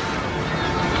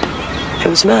 Hey,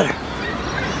 what's the matter?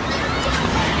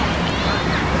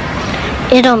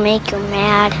 It'll make you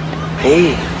mad.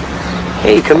 Hey,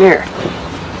 come here.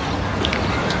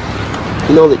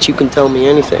 You know that you can tell me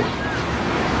anything,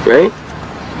 right?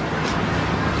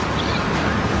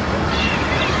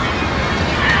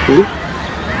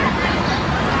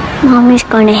 Mommy's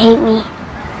gonna hate me.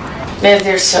 Man,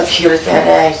 they're so cute at that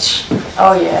age.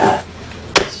 Oh, yeah.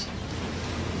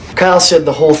 Kyle said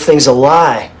the whole thing's a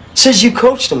lie. Says you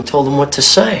coached him, told him what to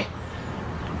say.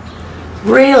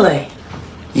 Really?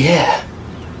 Yeah.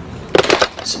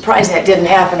 Surprised that didn't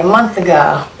happen a month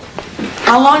ago.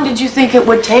 How long did you think it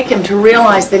would take him to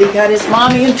realize that he got his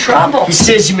mommy in trouble? He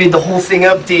says you made the whole thing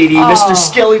up, Dee Dee. Oh. Mr.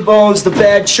 Skelly Bones, the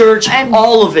bad church,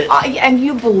 all of it. And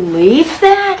you believe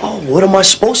that? Oh, what am I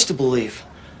supposed to believe?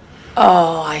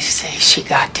 Oh, I see. She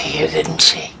got to you, didn't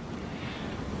she?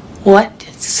 What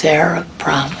did Sarah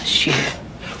promise you?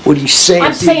 What are you saying,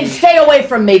 I'm saying stay away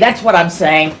from me. That's what I'm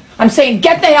saying. I'm saying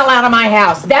get the hell out of my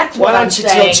house. That's what I'm saying.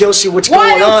 Why don't you tell Josie what's going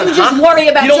on? Why don't you just worry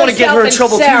about yourself? You don't want to get her in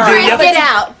trouble too, do you? Get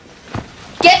out.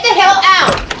 Get the hell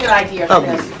out. Good idea,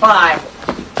 Chris. Bye.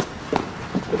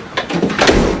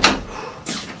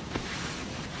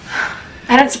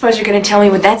 I don't suppose you're going to tell me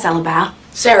what that's all about.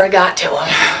 Sarah got to him.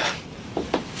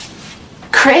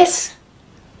 Chris?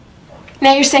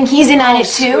 Now you're saying he's in on it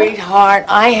too? Sweetheart,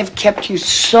 I have kept you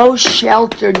so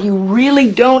sheltered, you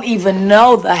really don't even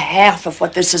know the half of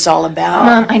what this is all about.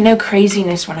 Mom, I know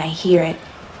craziness when I hear it.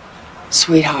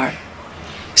 Sweetheart,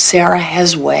 Sarah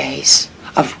has ways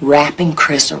of wrapping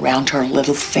Chris around her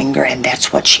little finger, and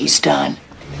that's what she's done.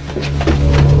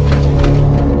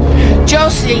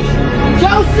 Josie!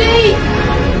 Josie!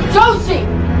 Josie!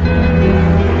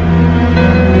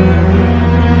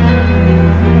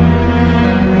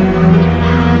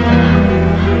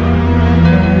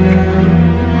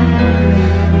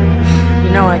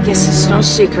 You know, I guess it's no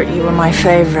secret you were my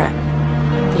favorite.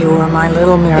 You were my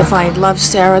little miracle. If I had loved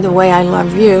Sarah the way I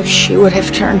love you, she would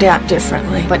have turned out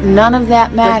differently. But none of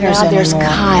that matters anymore. There's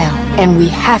Kyle, and we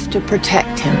have to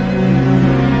protect him.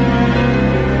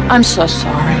 I'm so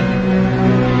sorry.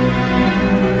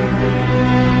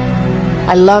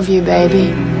 I love you,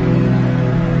 baby.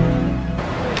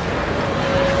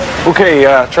 Okay,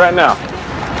 try it now.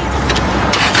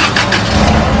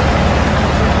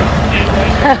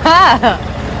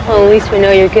 Well, at least we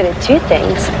know you're good at two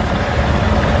things.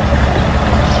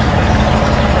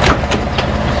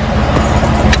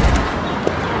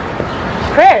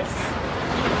 Chris.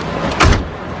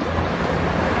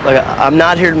 Look, I'm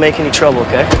not here to make any trouble,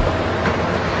 okay? I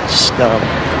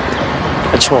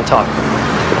just want to talk.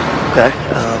 Okay?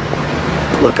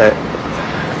 Look,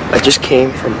 I just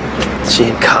came from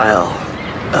seeing Kyle.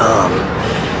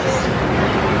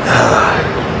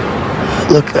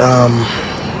 Look,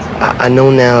 I know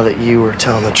now that you were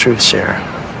telling the truth, Sarah.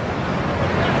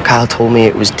 Kyle told me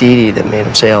it was Dee Dee that made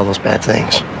him say all those bad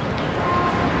things.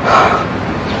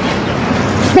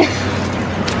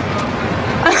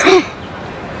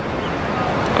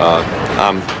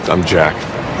 I'm Jack.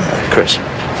 Chris.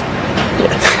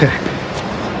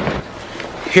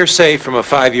 Hearsay from a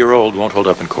 5-year-old won't hold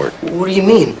up in court. What do you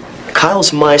mean?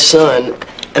 Kyle's my son,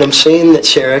 and I'm saying that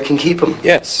Sarah can keep him.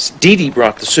 Yes, Dee Dee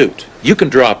brought the suit. You can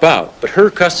drop out, but her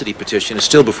custody petition is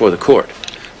still before the court.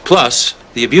 Plus,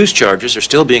 the abuse charges are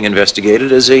still being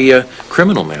investigated as a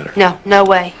criminal matter. No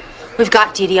way. We've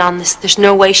got Dee Dee on this. There's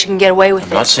no way she can get away with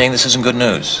I'm not saying this isn't good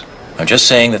news. I'm just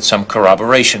saying that some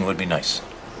corroboration would be nice.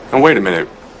 Now, wait a minute.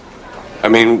 I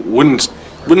mean, wouldn't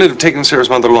it have taken Sarah's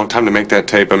mother a long time to make that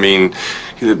tape? I mean,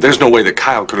 there's no way that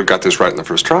Kyle could have got this right in the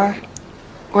first try.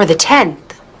 Or the 10th.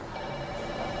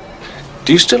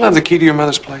 Do you still have the key to your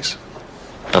mother's place?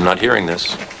 I'm not hearing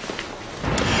this.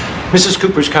 Mrs.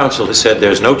 Cooper's counsel has said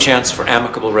there's no chance for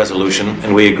amicable resolution,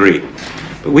 and we agree.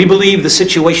 But we believe the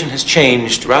situation has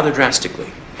changed rather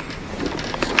drastically.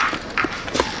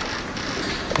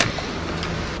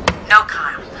 No,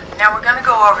 Kyle. Now we're gonna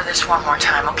go over this one more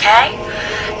time, okay?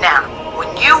 Now,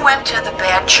 when you went to the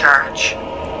bad church,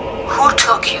 who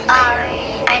took you there?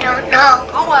 I don't know.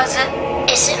 Who was it?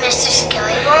 Is it Mr.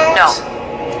 Skillybones? No.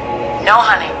 No,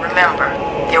 honey, remember,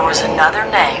 there was another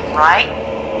name, right?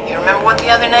 You remember what the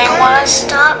other name was?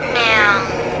 Stop now.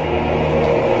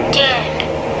 Dan.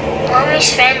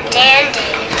 Mommy's friend Dan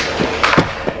did.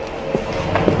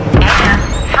 And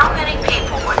how many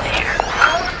people were there?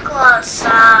 I'll go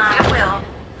outside. You will,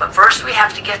 but first we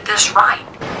have to get this right.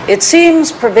 It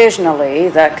seems provisionally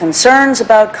that concerns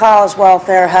about Kyle's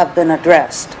welfare have been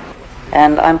addressed.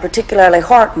 And I'm particularly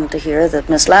heartened to hear that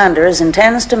Miss Landers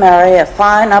intends to marry a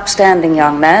fine, upstanding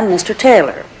young man, Mr.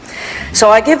 Taylor. So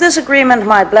I give this agreement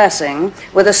my blessing,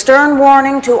 with a stern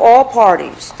warning to all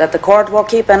parties that the court will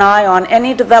keep an eye on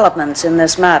any developments in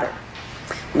this matter.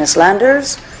 Miss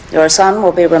Landers, your son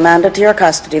will be remanded to your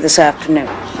custody this afternoon.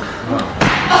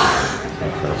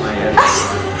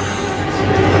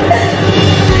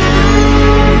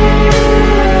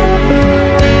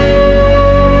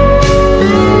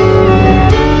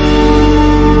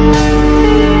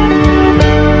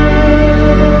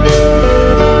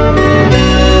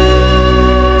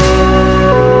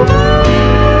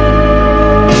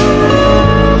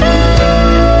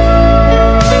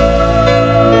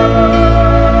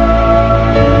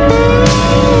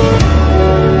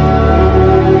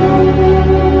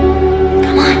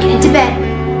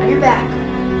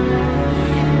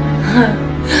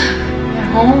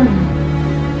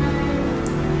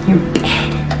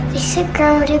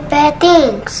 Grandma did bad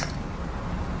things.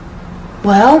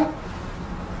 Well,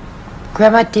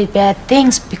 Grandma did bad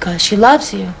things because she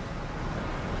loves you.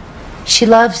 She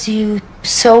loves you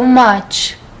so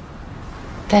much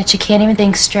that you can't even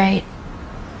think straight.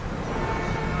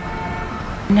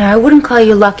 Now, I wouldn't call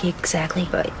you lucky exactly,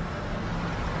 but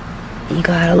you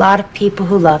got a lot of people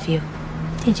who love you.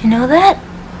 Did you know that?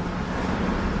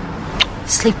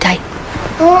 Sleep tight.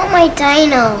 I want my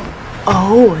dino.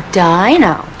 Oh, a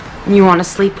dino. You want to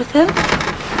sleep with him?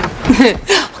 Well,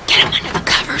 get him under the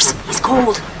covers. He's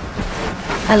cold.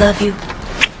 I love you.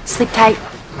 Sleep tight.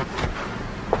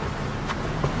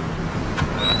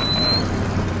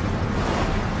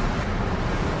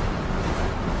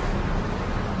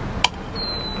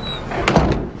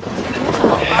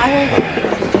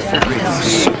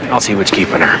 I'll see what's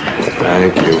keeping her.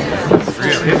 Thank you.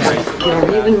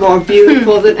 You're even more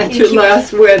beautiful than at your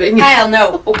last wedding. Kyle,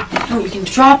 no. Oh, no, you can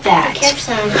drop that. The cap's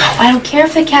on. I don't care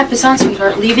if the cap is on,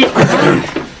 sweetheart. Leave it.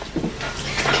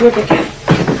 Rebecca.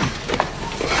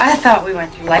 I thought we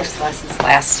went through life's lessons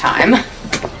last time.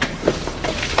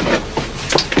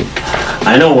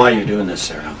 I know why you're doing this,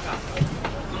 Sarah.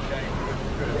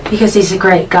 Because he's a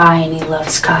great guy and he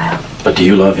loves Kyle. But do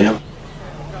you love him?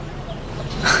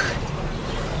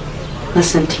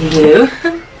 Listen to you.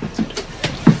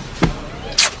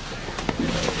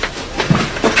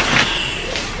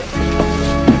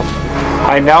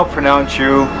 I now pronounce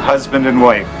you husband and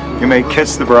wife. You may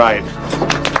kiss the bride.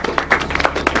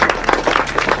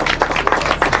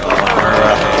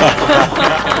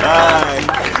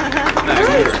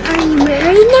 Are you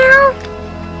married now?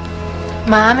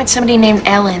 Mom, it's somebody named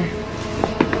Ellen.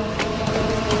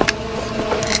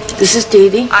 This is Dee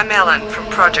Dee. I'm Ellen from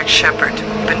Project Shepherd.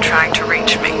 You've been trying to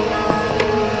reach me.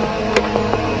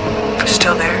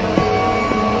 Still there?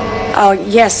 Oh,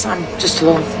 yes, I'm just a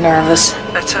little nervous.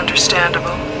 That's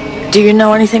understandable. Do you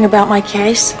know anything about my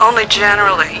case? Only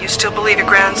generally. You still believe your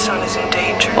grandson is in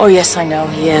danger? Oh, yes, I know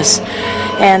he is.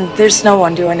 And there's no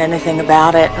one doing anything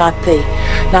about it. Not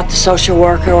the social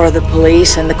worker or the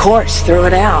police, and the courts threw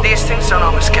it out. These things don't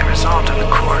always get resolved in the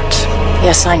courts.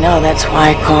 Yes, I know. That's why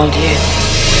I called you.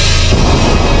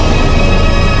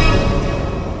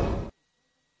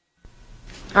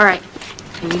 All right.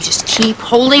 And you just keep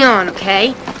holding on,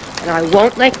 okay? And I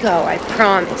won't let go, I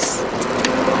promise.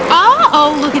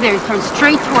 Oh, look at there. He's coming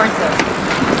straight towards us.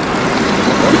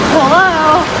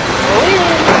 Hello?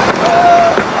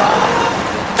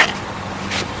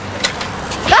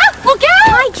 Ah, look out!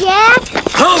 Hi, Jack.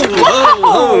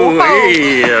 Oh,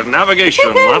 hey,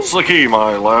 navigation. That's the key,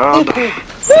 my lad.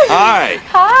 Hi.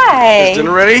 Hi. Is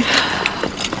dinner ready?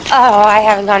 Oh, I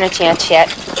haven't gotten a chance yet.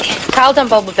 Kyle done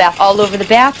bubble bath all over the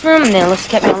bathroom, and then Alyssa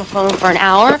kept me on the phone for an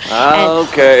hour.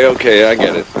 Okay, I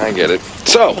get it.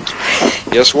 So,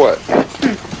 guess what?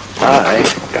 I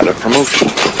got a promotion.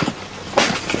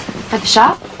 At the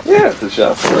shop? Yeah, at the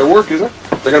shop. Where I work, isn't it?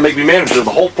 They're gonna make me manager of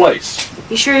the whole place.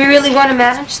 You sure you really want to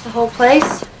manage the whole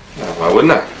place? Well, why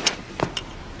wouldn't I?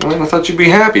 Well, I thought you'd be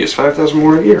happy. It's $5,000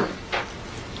 more a year.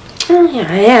 Oh,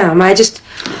 yeah, I am.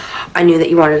 I knew that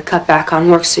you wanted to cut back on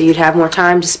work so you'd have more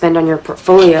time to spend on your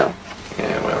portfolio.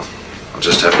 Yeah, well, I'll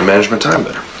just have to manage my time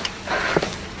better.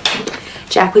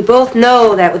 Jack, we both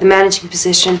know that with a managing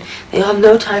position, you'll have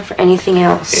no time for anything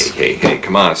else. Hey,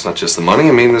 come on. It's not just the money.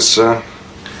 I mean, it's a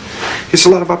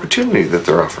lot of opportunity that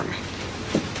they're offering me.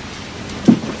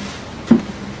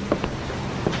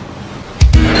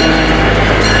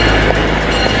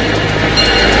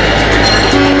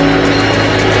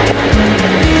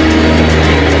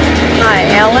 Hi,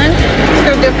 Ellen.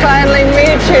 Good to finally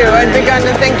meet you. I'd begun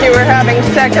to think you were having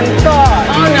second thoughts.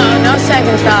 Oh, no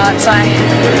second thoughts.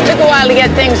 It took a while to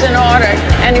get things in order,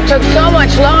 and it took so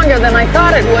much longer than I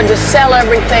thought it would to sell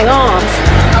everything off.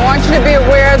 I want you to be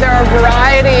aware there are a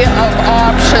variety of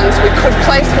options. We could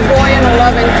place the boy in a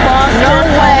loving foster. No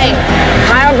way.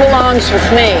 Kyle belongs with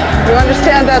me. You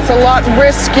understand that's a lot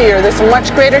riskier. There's a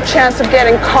much greater chance of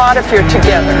getting caught if you're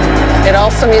together. It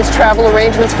also means travel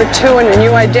arrangements for two and a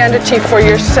new identity for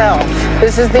yourself.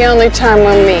 This is the only time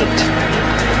we'll meet.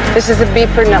 This is a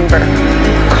beeper number.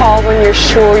 Call when you're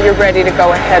sure you're ready to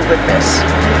go ahead with this.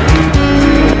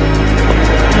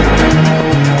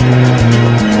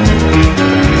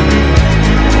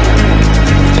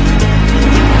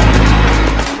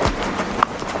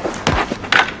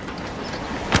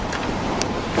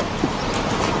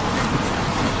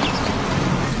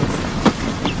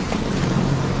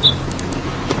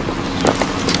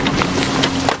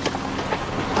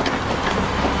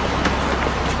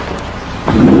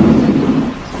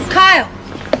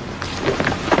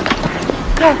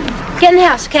 Get in the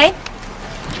house, okay?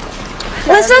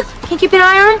 Alyssa, can you keep an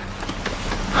eye on him?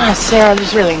 Ah, Sarah,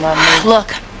 there's really no need.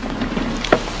 Look,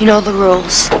 you know the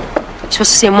rules. You're supposed to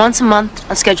see him once a month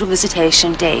on scheduled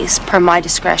visitation days, per my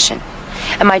discretion.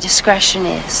 And my discretion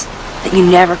is that you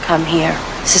never come here.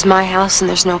 This is my house, and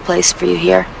there's no place for you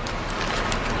here.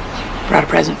 Brought a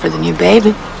present for the new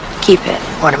baby. Keep it.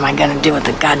 What am I gonna do with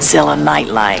the Godzilla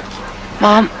nightlight?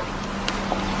 Mom,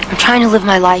 I'm trying to live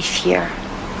my life here.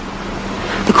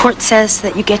 The court says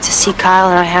that you get to see Kyle,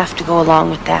 and I have to go along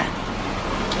with that.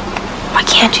 Why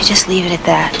can't you just leave it at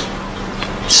that?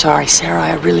 Sorry, Sarah,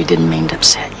 I really didn't mean to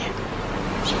upset you.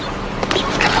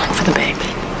 Come on for the baby.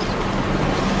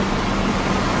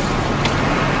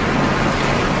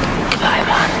 Goodbye,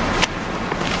 Mom.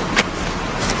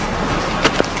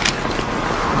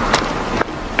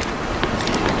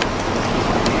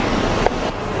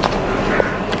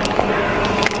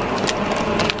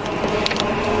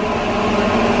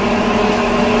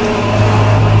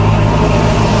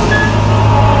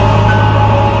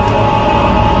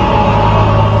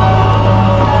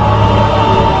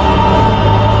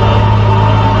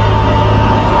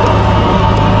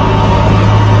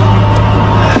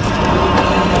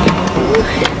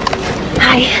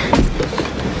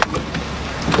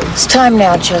 It's time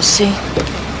now, Josie.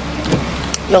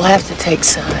 You'll have to take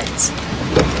sides.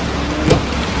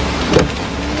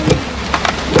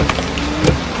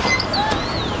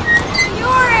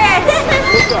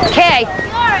 Okay.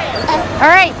 All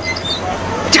right.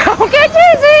 Don't get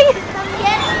dizzy.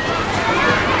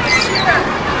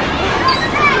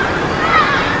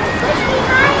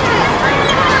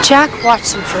 Jack,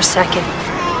 watch them for a second.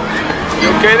 You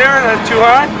okay there? Not too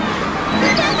hot?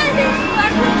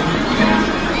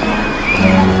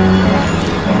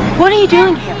 What are you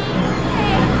doing here?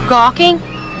 Gawking?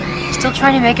 Still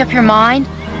trying to make up your mind?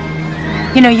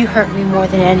 You know you hurt me more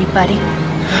than anybody.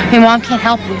 I mean, Mom can't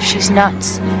help you if she's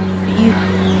nuts.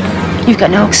 But you've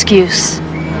got no excuse.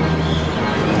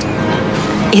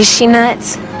 Is she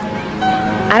nuts?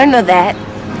 I don't know that.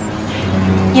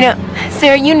 You know,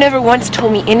 Sarah, you never once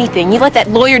told me anything. You let that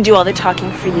lawyer do all the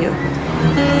talking for you.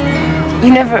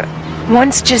 You never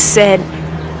once just said,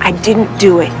 I didn't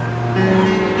do it.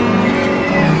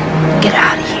 Get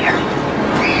out of here,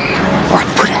 or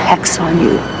I'll put a hex on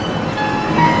you.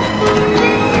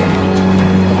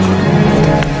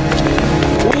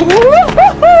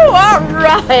 Woo-hoo-hoo! All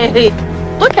right.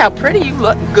 Look how pretty you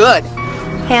look. Good.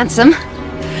 Handsome.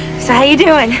 So how you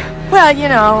doing? Well, you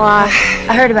know, I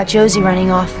heard about Josie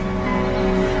running off.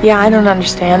 Yeah, I don't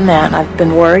understand that. I've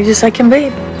been worried as I can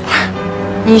be.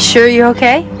 You sure you're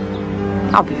okay?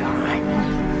 I'll be all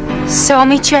right. So I'll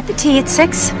meet you at the tea at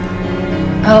 6?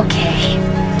 Okay.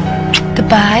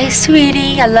 Goodbye,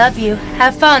 sweetie. I love you.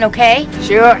 Have fun, okay?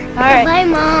 Sure. All right. Bye,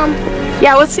 Mom.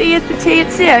 Yeah, we'll see you at the tea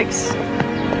at 6.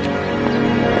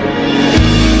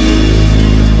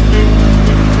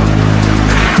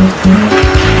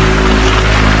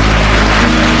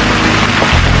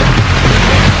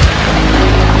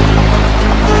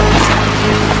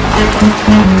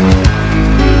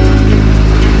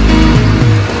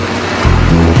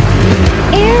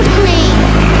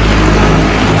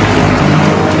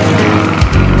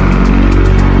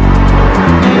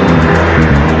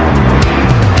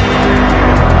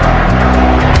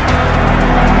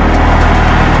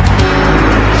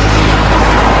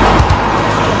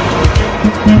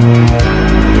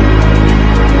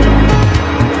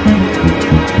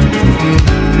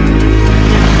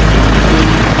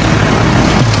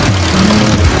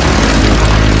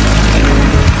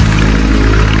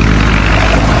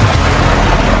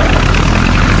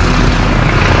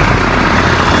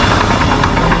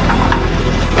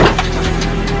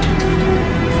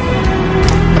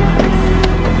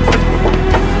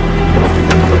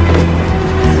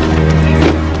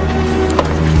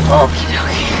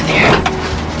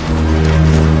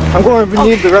 I'm going to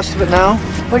need the rest of it now.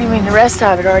 What do you mean the rest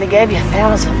of it? Already gave you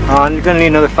 1,000. You're going to need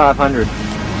another 500.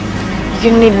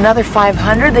 You're gonna need another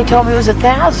 500? They told me it was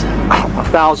 1,000.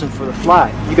 1,000 for the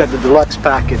flight. You got the deluxe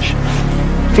package.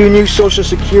 2 new Social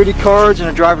Security cards and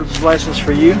a driver's license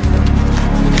for you. You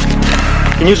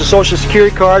can use the Social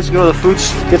Security cards to go to the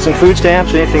get some food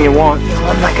stamps, anything you want. No,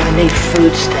 I'm not gonna need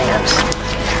food stamps.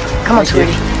 Come on,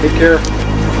 sweetie. Take care.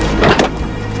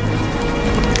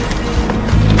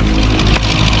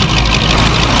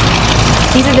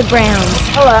 These are the Browns.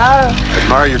 Hello. I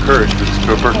admire your courage, Mrs.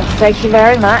 Cooper. Thank you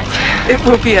very much. It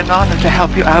will be an honor to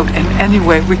help you out in any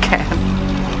way we can.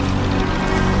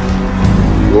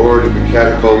 Lord, in the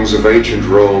catacombs of ancient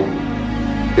Rome,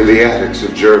 in the attics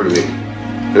of Germany,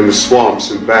 in the swamps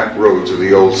and back roads of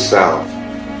the Old South,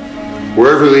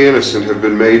 wherever the innocent have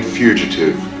been made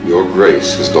fugitive, your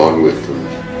grace has gone with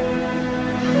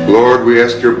them. Lord, we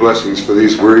ask your blessings for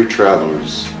these weary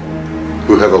travelers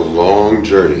who have a long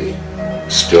journey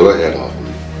still ahead of them.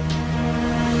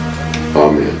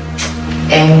 Amen.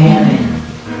 Amen.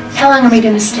 How long are we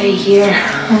going to stay here?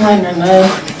 Oh, I don't know.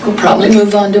 We'll probably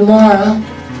move on tomorrow.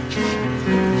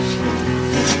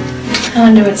 I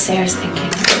wonder what Sarah's thinking.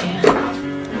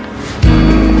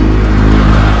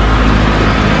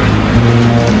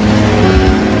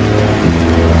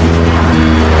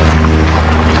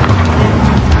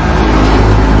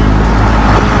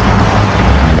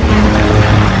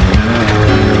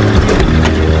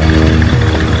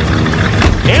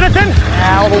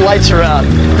 All the lights are out.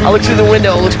 I looked through the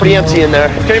window. It looks pretty empty in there.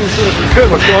 Came as soon as we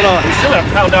could. What's going on? We still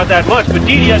haven't found out that much, but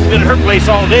Dee Dee hasn't been at her place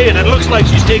all day, and it looks like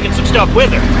she's taking some stuff with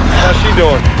her. How's she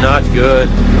doing? Not good.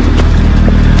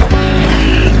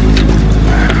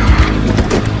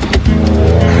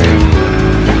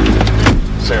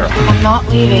 Sarah. I'm not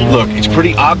leaving. Look, it's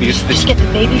pretty obvious that... Just get the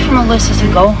baby from Alyssa's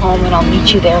and go home, and I'll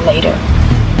meet you there later.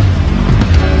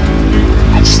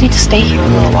 I just need to stay here a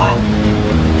little while.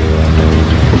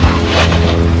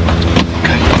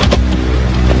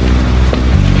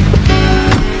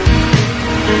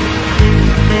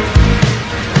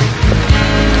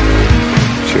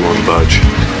 Budge.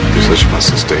 He said she wants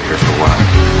to stay here for a while.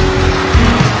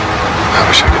 I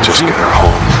wish I could just get her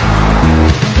home.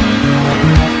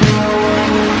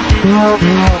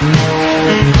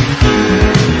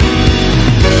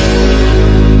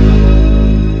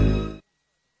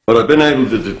 What I've been able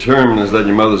to determine is that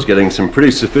your mother's getting some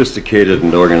pretty sophisticated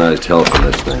and organized help in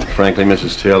this thing. Frankly,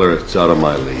 Mrs. Taylor, it's out of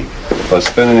my league. If I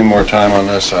spend any more time on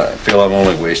this, I feel I'm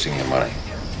only wasting your money.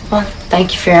 Well,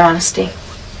 thank you for your honesty.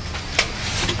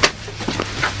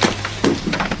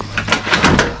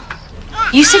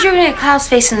 You said you were going to get Kyle's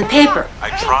face in the paper. I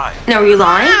tried. No, were you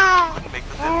lying?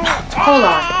 Hold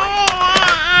on.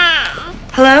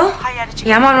 Hello?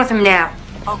 Yeah, I'm on with him now.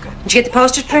 Okay. Did you get the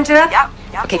posters printed up? Yep.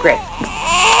 Okay, great.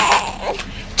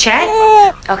 Chet?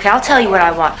 Okay, I'll tell you what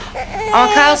I want. I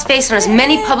want Kyle's face on as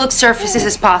many public surfaces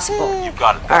as possible. You've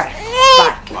got it. All right,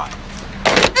 bye.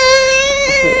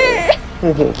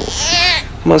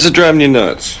 What's it driving you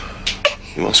nuts?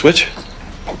 You want to switch?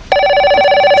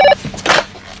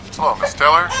 Hello, Miss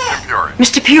Taylor. Jim Peoria.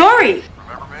 Mr. Peoria!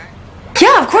 Remember me?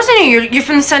 Yeah, of course I know. You're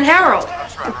from the Sun Herald.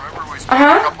 That's right. Remember we spoke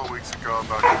a couple of weeks ago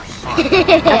about your son?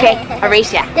 Okay, I'll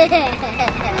race ya.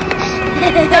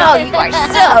 Oh, you are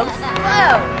so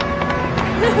slow.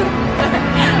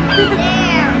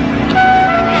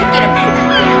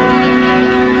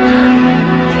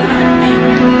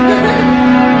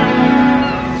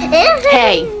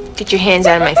 Hey, get your hands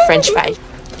out of my French fries.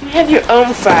 You have your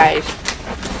own fries.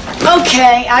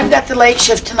 Okay, I've got the late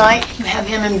shift tonight. You have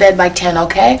him in bed by 10,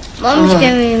 okay? Mom's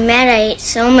gonna be mad I ate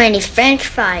so many French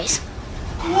fries.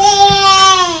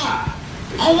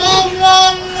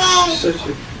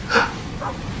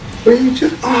 What are you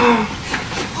doing? Oh.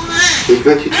 We're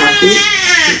going to talk to you?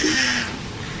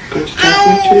 Going to talk to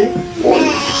you today?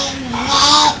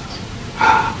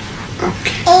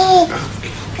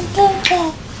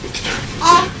 Okay.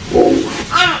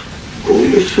 Oh,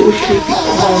 you're so sleepy.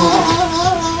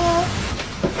 Oh.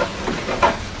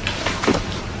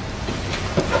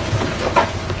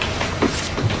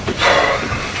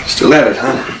 Still at it,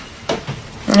 huh?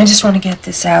 I just want to get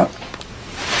this out.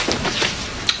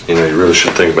 You know, you really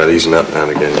should think about easing up now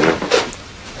and again, you know?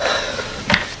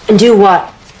 And do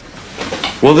what?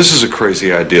 Well, this is a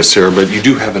crazy idea, Sarah, but you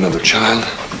do have another child.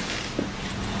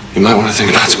 You might want to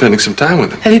think about spending some time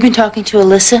with him. Have you been talking to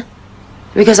Alyssa?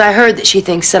 Because I heard that she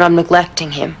thinks that I'm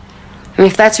neglecting him. I mean,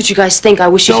 if that's what you guys think, I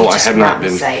wish you No, could I just have come not out and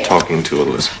been say it. talking to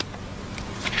Alyssa.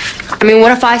 I mean,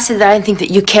 what if I said that I didn't think that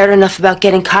you cared enough about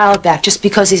getting Kyle back just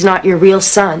because he's not your real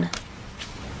son?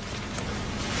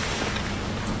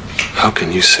 How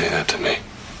can you say that to me?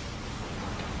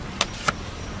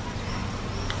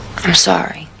 I'm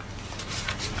sorry.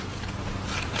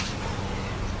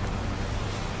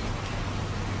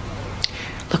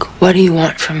 Look, what do you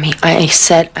want from me? I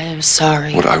said I am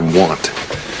sorry. What I want.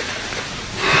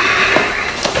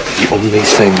 The only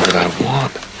thing that I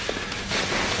want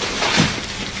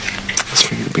is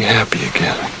for you to be happy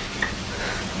again.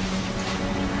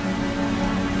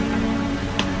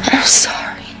 I'm sorry.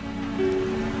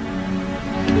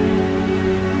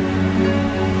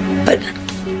 But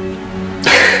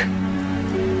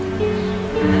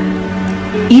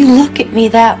you look at me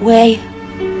that way.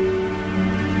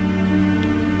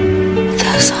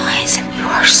 Those eyes, and you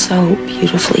are so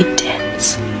beautifully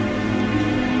dense.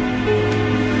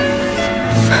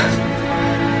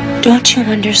 Don't you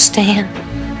understand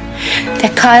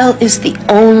that Kyle is the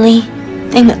only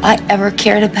thing that I ever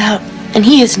cared about, and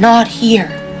he is not here?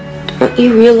 Don't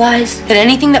you realize that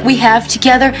anything that we have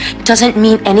together doesn't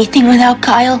mean anything without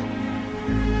Kyle?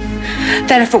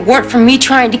 That if it weren't for me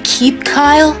trying to keep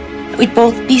Kyle, we'd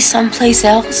both be someplace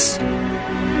else.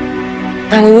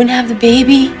 And we wouldn't have the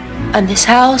baby and this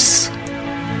house.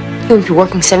 You wouldn't be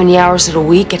working 70 hours a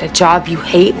week at a job you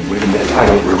hate. Wait a minute, I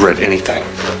don't regret anything.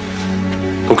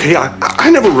 Okay, I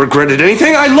never regretted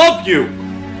anything. I love you.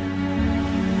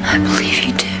 I believe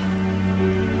you do.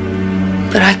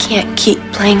 But I can't keep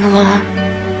playing along.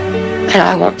 And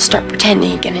I won't start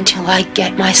pretending again until I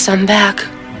get my son back.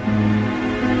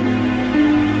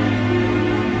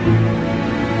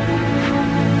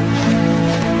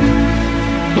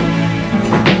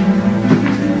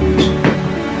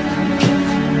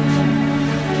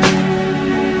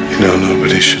 You know,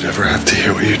 nobody should ever have to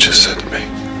hear what you just said to me.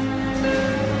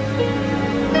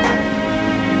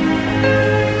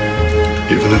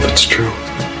 Even if it's true.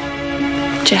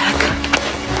 Jack,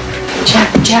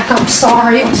 I'm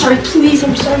sorry. I'm sorry. Please,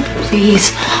 I'm sorry.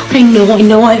 Please. I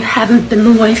know I haven't been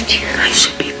the wife to you. I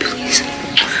should be. Please.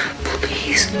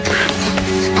 Please.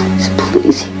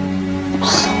 Please. I'm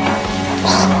sorry.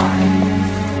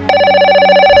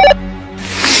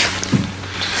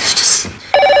 It's just...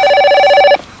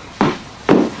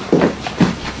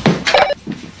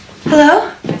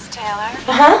 Hello? Miss Taylor?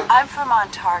 Uh-huh. I'm from On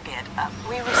Target.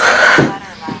 We received a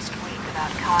letter last week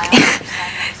about Kyle. Your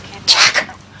son was kidnapped. Jack,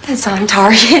 that's On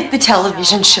Target, the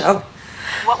television show.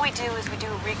 What we do is we do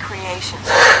recreations.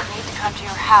 So we need to come to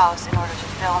your house in order to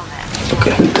film them.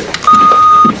 Okay.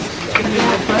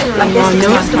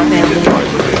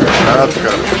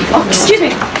 Oh, excuse me.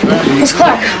 Miss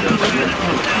Clark.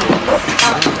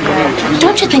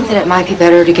 Don't you think that it might be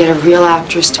better to get a real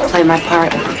actress to play my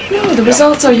part? No, the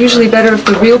results are usually better if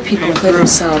the real people play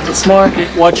themselves. It's more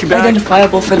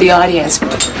identifiable for the audience.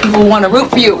 People want to root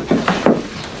for you.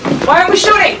 Why are we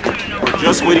shooting? We're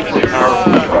just waiting for the power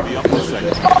to be up in a second.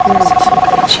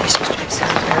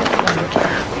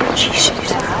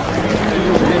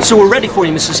 So we're ready for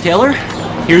you, Mrs. Taylor.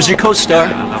 Here's your co-star.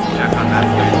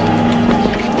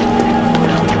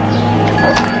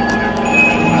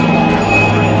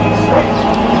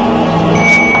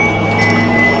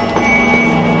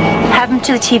 Have him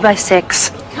to the T by 6.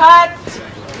 Cut!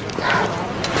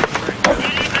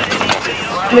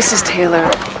 Mrs. Taylor,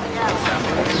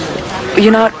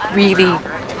 you're not really...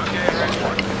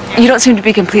 You don't seem to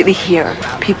be completely here.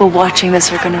 People watching this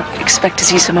are going to expect to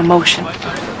see some emotion.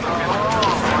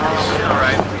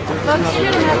 Folks,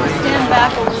 you're gonna have to stand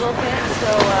back a little bit,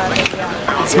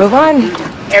 so Let's move on.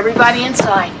 Everybody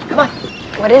inside. Come on.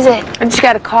 What is it? I just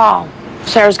got a call.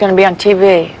 Sarah's going to be on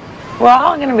TV. We're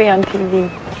all going to be on TV.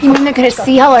 You mean they're gonna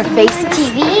see all our faces?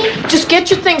 TV? Just get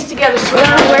your things together,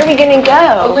 sweetheart. Where are we going to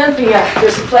go? Olympia.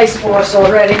 There's a place for us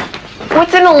already.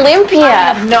 What's in Olympia?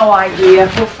 I have no idea.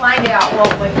 We'll find out,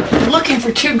 won't we? We're looking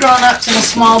for 2 grown-ups and a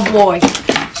small boy.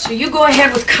 So you go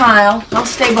ahead with Kyle. I'll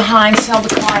stay behind, sell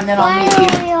the car, and then I'll meet you. Why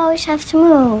do we always have to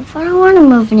move? I don't want to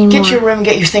move anymore. Get your room and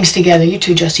get your things together. You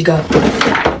too, Jesse, go.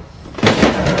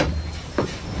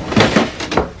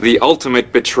 The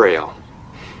ultimate betrayal.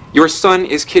 Your son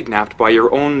is kidnapped by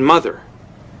your own mother.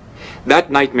 That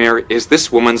nightmare is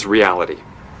this woman's reality.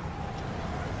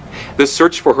 The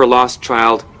search for her lost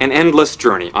child, an endless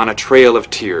journey on a trail of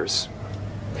tears.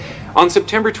 On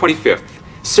September 25th,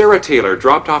 Sarah Taylor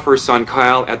dropped off her son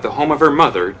Kyle at the home of her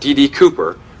mother, Dee Dee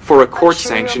Cooper, for a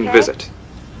court-sanctioned visit.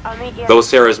 Though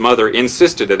Sarah's mother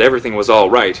insisted that everything was all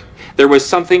right, there was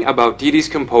something about Dee Dee's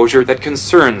composure that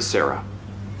concerned Sarah.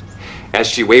 As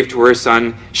she waved to her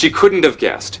son, she couldn't have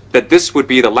guessed that this would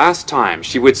be the last time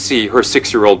she would see her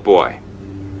 6-year-old boy.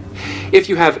 If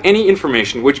you have any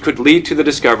information which could lead to the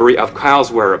discovery of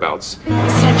Kyle's whereabouts, Sit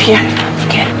up here.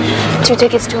 Okay. 2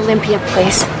 tickets to Olympia,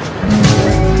 please.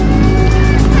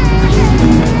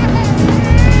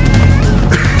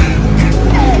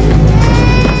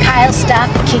 Kyle,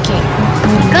 stop kicking.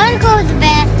 Gotta go to the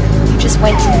bathroom. You just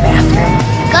went to the bathroom.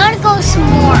 Gotta go some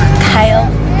more. Kyle,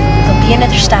 there'll be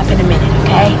another stop in a minute,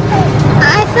 okay?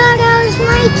 I thought I was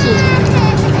Mikey.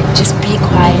 Just be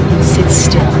quiet and sit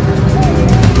still.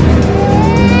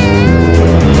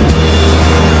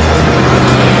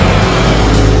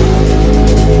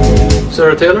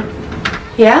 Sarah Taylor?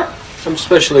 Yeah? I'm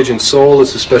Special Agent Soul.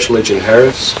 This is Special Agent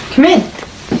Harris. Come in.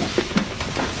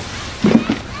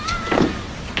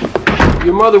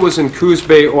 Your mother was in Coos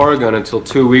Bay, Oregon until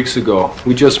 2 weeks ago.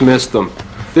 We just missed them.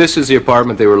 This is the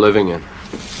apartment they were living in.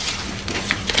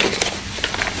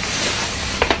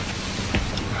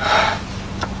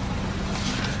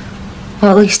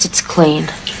 Well, at least it's clean.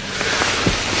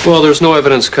 Well, there's no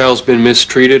evidence Kyle's been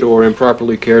mistreated or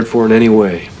improperly cared for in any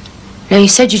way. Now, you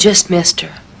said you just missed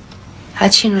her.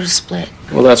 How'd she know to split?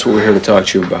 Well, that's what we're here to talk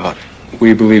to you about.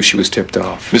 We believe she was tipped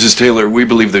off. Mrs. Taylor, we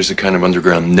believe there's a kind of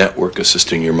underground network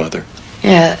assisting your mother.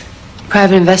 Yeah,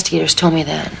 private investigators told me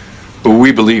that. But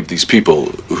we believe these people,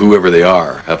 whoever they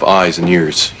are, have eyes and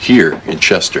ears here in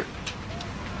Chester.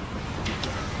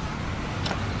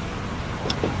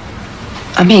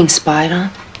 I'm being spied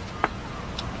on.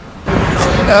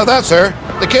 Yeah, that's her.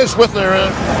 The kid's with her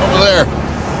over there.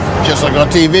 Just like on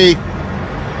TV.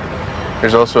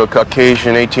 There's also a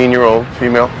Caucasian 18-year-old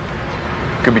female.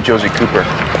 Could be Josie Cooper.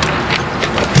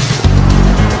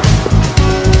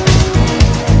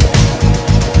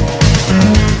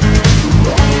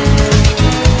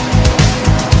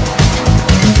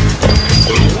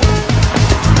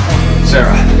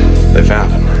 Sarah, they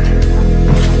found him.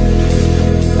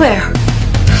 Where?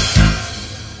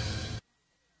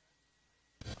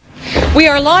 We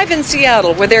are live in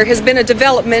Seattle, where there has been a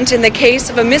development in the case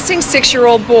of a missing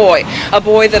 6-year-old boy, a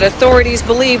boy that authorities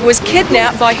believe was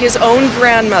kidnapped by his own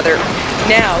grandmother.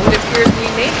 Now, it appears we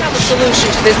may have a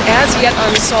solution to this as-yet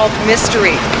unsolved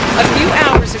mystery. A few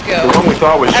hours ago... The one we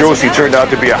thought was Josie turned out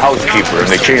to be a housekeeper,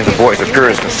 and they changed the boy's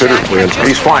appearance considerably. And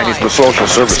he's fine. He's with social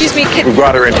services. Excuse me, we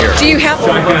brought her in here. Do you have...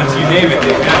 You name it,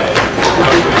 they got it.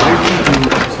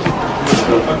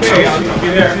 Okay, I'll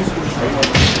be there.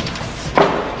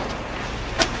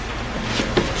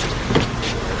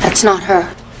 That's not her.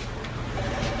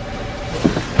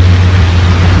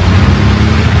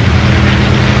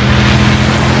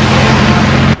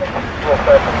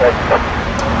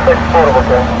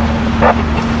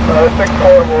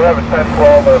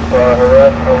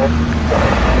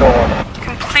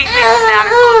 Completely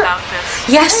fanatical about this.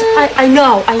 Yes, I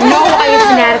know I am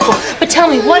fanatical. But tell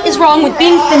me, what is wrong with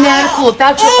being fanatical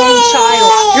about your own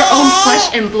child, your own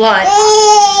flesh and blood?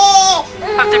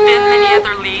 Have there been many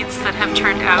other leads that have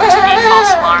turned out to be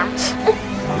false alarms?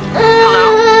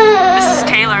 Hello? Mrs.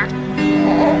 Taylor?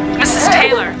 Mrs. Taylor?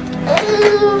 Taylor.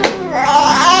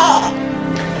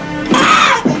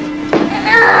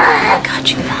 I got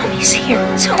you. Mommy's here.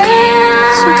 It's okay.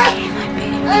 It's okay, my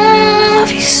baby. I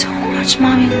love you so much.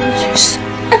 Mommy loves you so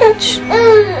much.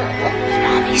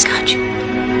 Mommy's got you.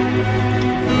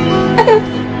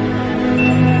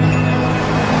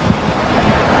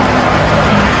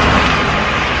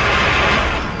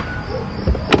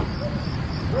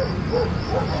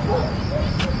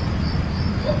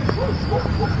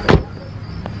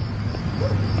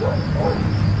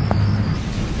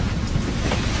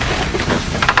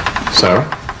 Sarah?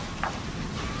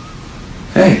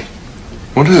 Hey,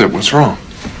 what is it? What's wrong?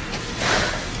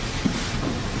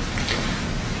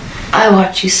 I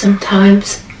watch you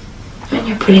sometimes when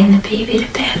you're putting the baby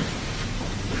to bed.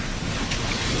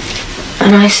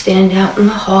 And I stand out in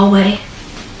the hallway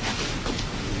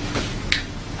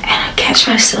and I catch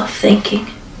myself thinking,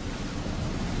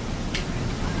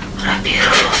 what a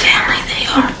beautiful family they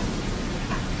are.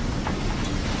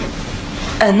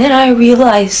 And then I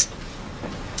realize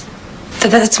that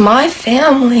that's my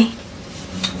family.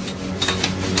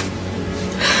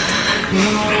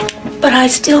 But I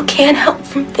still can't help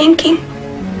from thinking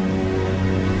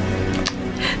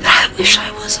that I wish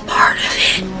I was a part of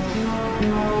it.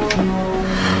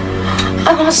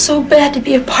 I want so bad to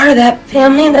be a part of that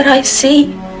family that I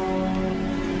see.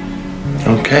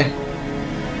 Okay.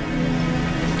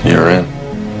 You're in.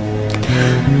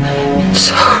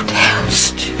 So damn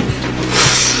stupid.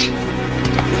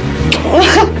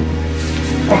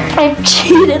 I've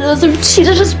cheated us. I've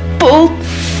cheated us both.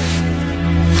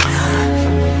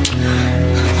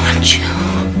 I want you.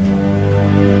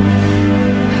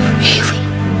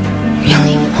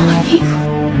 Really want you.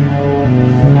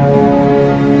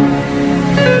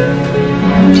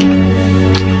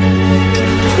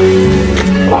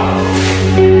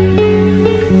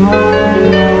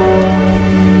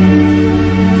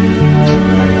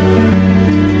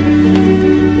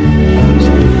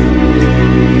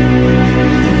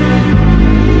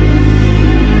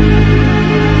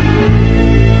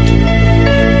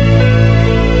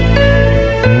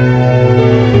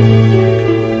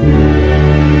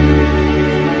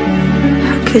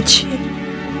 Could you?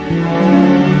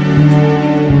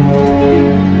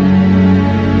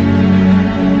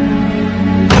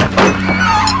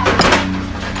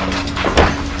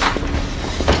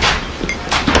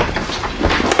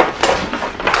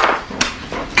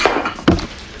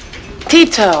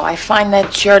 Tito, I find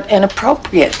that shirt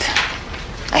inappropriate.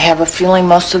 I have a feeling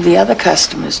most of the other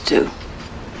customers do.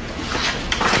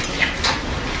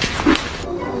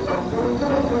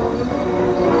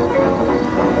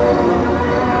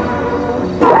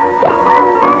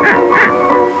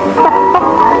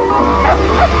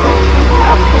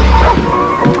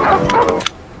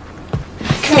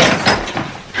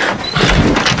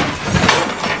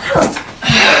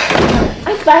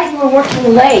 We're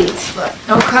working late. But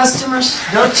no customers,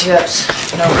 no tips,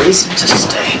 no reason to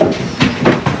stay.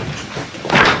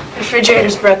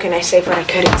 Refrigerator's broken. I saved what I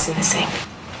could. It's in the sink.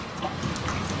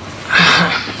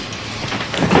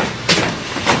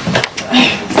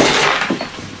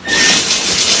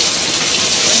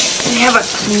 Do you have a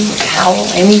clean towel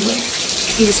anywhere?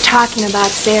 He was talking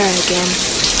about Sarah again.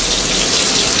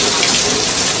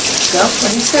 So,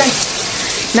 what do you say?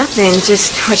 Nothing.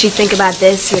 Just what you think about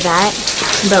this or that.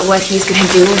 About what he's gonna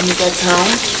do when he gets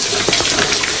home.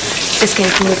 This came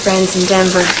from your friends in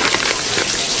Denver.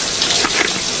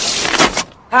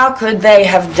 How could they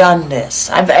have done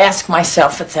this? I've asked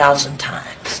myself 1,000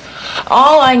 times.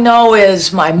 All I know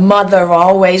is my mother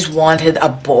always wanted a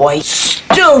boy.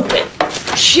 Stupid.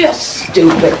 Just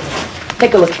stupid.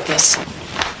 Take a look at this.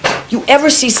 You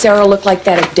ever see Sarah look like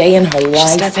that a day in her life?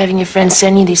 Just stop having your friends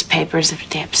send you these papers if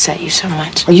they upset you so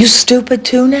much. Are you stupid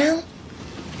too now?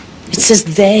 It says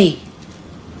they.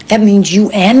 That means you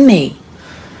and me.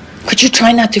 Could you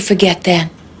try not to forget that?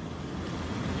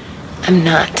 I'm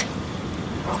not.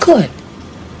 Good.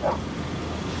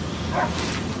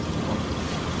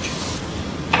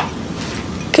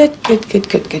 Good.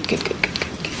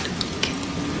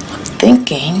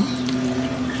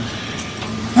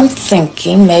 I'm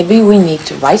thinking maybe we need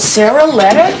to write Sarah a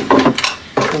letter,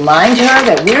 remind her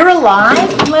that we're alive,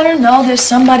 and let her know there's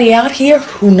somebody out here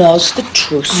who knows the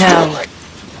truth. No.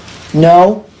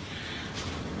 No?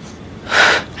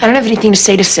 I don't have anything to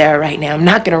say to Sarah right now. I'm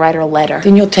not gonna write her a letter.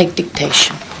 Then you'll take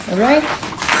dictation, all right?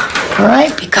 All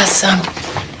right? Because,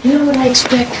 you know what I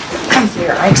expect? Come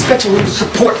here. I expect a little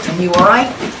support from you, all right?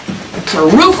 It's a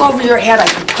roof over your head, I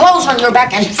can clothes on your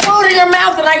back, and food in your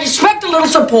mouth, and I expect a little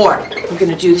support. We're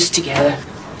gonna do this together.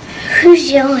 Who's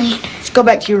yelling? Let's go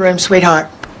back to your room, sweetheart.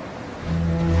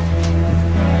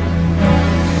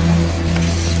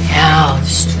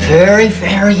 It's very,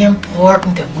 very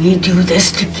important that we do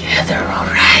this together, all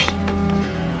right?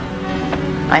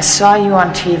 I saw you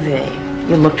on TV.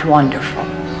 You looked wonderful.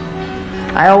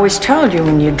 I always told you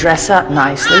when you dress up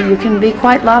nicely, you can be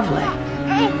quite lovely.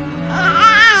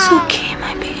 It's okay,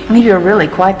 my baby. You're really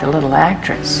quite the little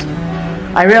actress.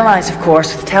 I realize, of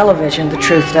course, with television, the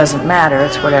truth doesn't matter.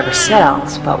 It's whatever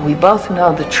sells. But we both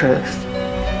know the truth.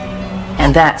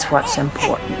 And that's what's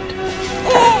important.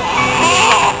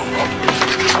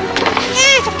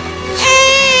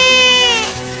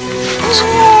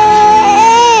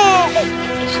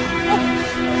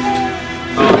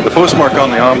 The postmark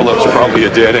on the envelope is probably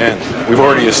a dead end. We've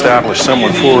already established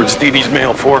someone forwards Dee Dee's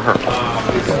mail for her.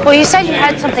 Well, you said you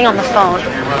had something on the phone.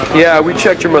 Yeah, we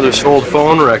checked your mother's old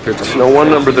phone records. Now, one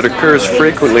number that occurs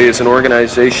frequently is an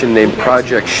organization named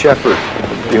Project Shepherd.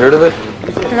 You heard of it?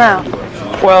 No.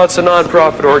 Well, it's a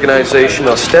non-profit organization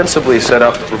ostensibly set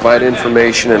up to provide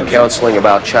information and counseling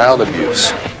about child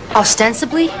abuse.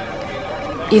 Ostensibly?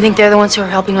 You think they're the ones who are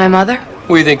helping my mother?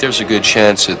 We think there's a good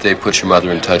chance that they put your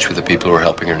mother in touch with the people who are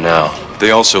helping her now.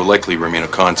 They also likely remain a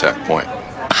contact point.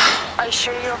 Are you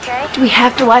sure you're okay? Do we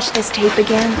have to watch this tape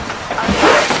again?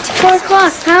 It's 4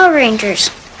 o'clock, Power Rangers.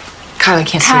 Kyle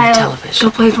can't see the television.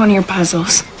 Go play with one of your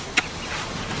puzzles.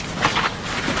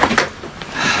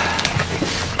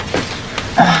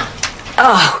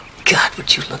 Oh, God,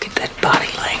 would you look at that body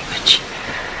language?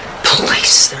 Please,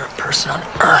 is there a person on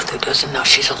earth who doesn't know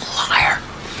she's a liar?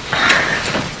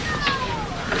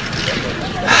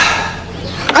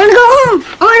 I wanna go home.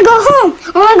 I wanna go home.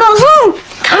 I wanna go home.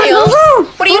 Kyle,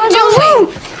 what are you doing?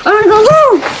 I wanna go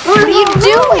home. What are you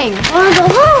doing? I wanna go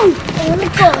home. I wanna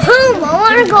go home. I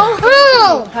wanna go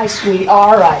home. Hi, sweetie.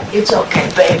 All right. It's okay,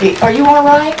 baby. Are you all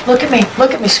right? Look at me.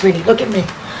 Look at me, sweetie. Look at me.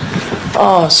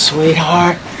 Oh,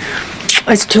 sweetheart.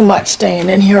 It's too much staying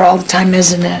in here all the time,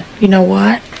 isn't it? You know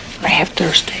what? I have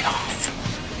Thursday off.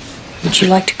 Would you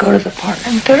like to go to the park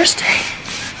on Thursday?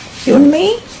 You and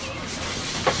me?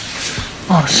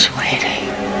 Oh, sweetie.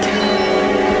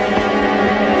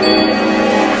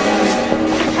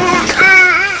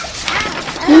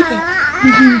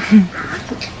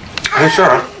 Hey,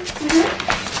 Sarah.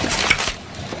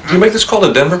 Did you make this call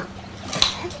to Denver?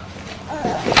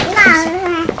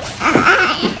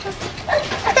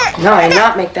 No, I did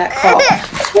not make that call.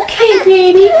 It's okay,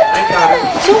 baby. I got it.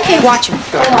 It's okay. Watch him.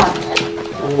 Hold on.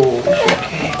 Oh, it's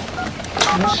okay.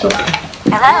 It's okay.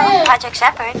 Hello, Project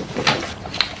Shepherd.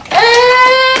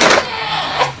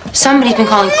 Somebody's been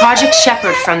calling Project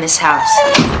Shepherd from this house.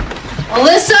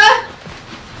 Alyssa?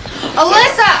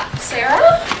 Alyssa!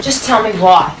 Sarah? Just tell me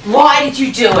why. Why did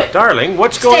you do it? Darling,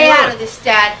 what's going Stay on? out of this,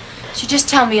 Dad. So just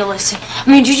tell me, Alyssa. I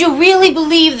mean, did you really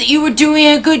believe that you were doing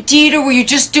a good deed, or were you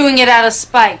just doing it out of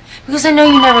spite? Because I know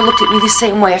you never looked at me the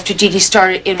same way after Dee Dee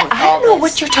started in with all this. I don't know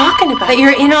what you're talking about. That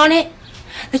you're in on it?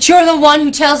 That you're the one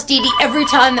who tells Dee Dee every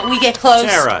time that we get close?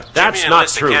 Sarah, that's not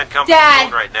true.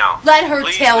 Dad, right now. let her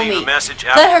Please tell leave me. a message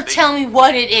after Let her the beep. tell me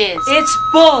what it is. It's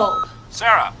bull.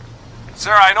 Sarah,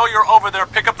 I know you're over there.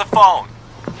 Pick up the phone.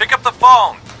 Pick up the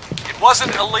phone. It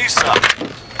wasn't Elisa.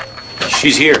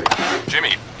 She's here.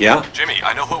 Jimmy. Yeah? Jimmy,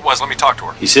 I know who it was. Let me talk to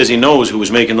her. He says he knows who was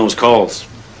making those calls.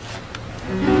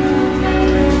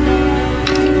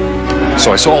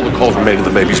 So I saw all the calls were made to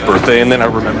the baby's birthday, and then I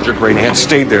remembered your great aunt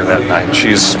stayed there that night. She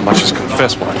as much as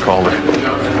confessed when I called her.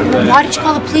 Why did you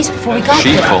call the police before we got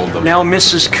She there? called them. Now,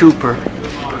 Mrs. Cooper,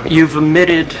 you've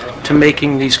admitted to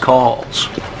making these calls.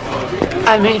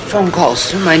 I made phone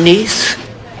calls to my niece.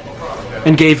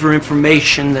 And gave her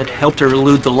information that helped her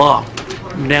elude the law.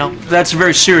 Now, that's a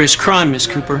very serious crime, Miss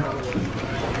Cooper.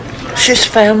 She's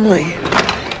family.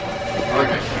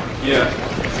 Yeah.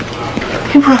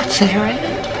 You brought Sarah?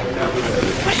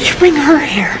 Why did you bring her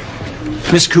here?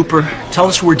 Miss Cooper, tell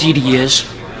us where Dee Dee is.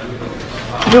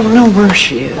 I don't know where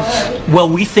she is. Well,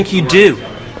 we think you do.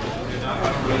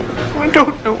 I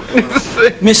don't know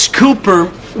anything. Miss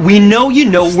Cooper, we know you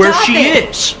know where Stop she it.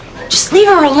 is. Just leave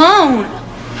her alone.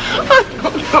 I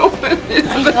don't know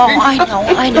anything.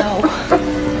 I know.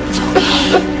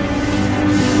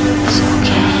 It's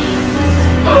okay.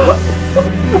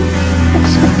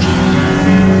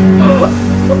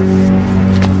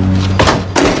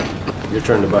 Your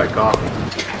turn to buy coffee.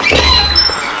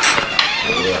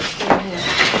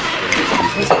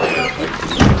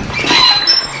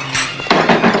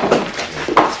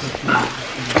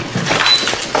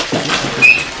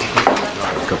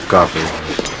 Cup of coffee.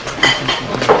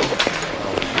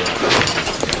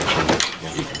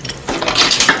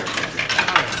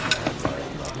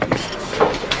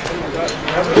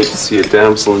 Hate to see a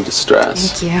damsel in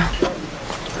distress. Thank you.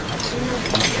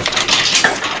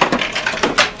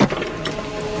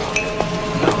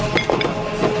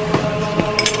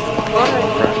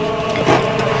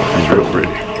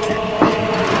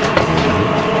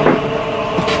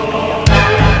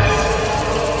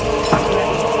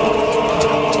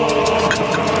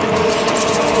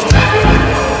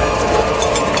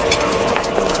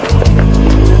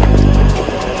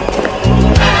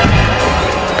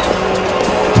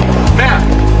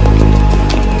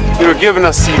 giving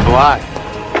us the evil eye.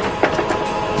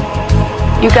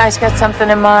 You guys got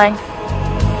something in mind?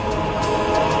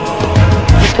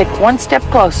 You pick one step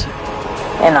closer,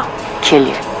 and I'll kill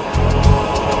you.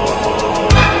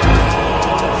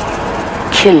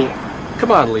 Kill you.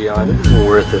 Come on, Leon. It isn't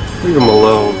worth it. Leave him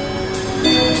alone.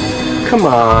 Come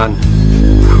on.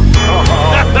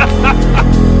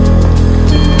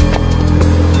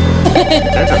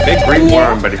 There's a big green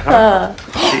worm, buddy. Huh?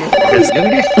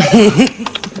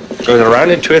 Goes around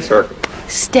into a circle.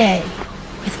 Stay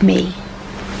with me.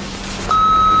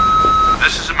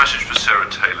 This is a message for Sarah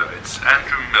Taylor. It's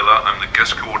Andrew Miller. I'm the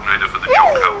guest coordinator for the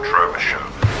John Cole Trower Show.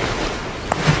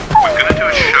 We're going to do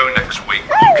a show next week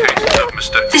on cases of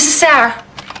mistake. This is Sarah.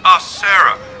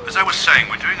 Sarah. As I was saying,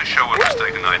 we're doing a show on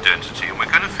mistaken identity, and we're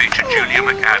going to feature Julia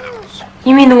McAdams.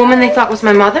 You mean the woman they thought was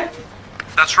my mother?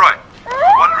 That's right.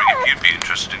 We're wondering if you'd be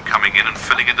interested in coming in and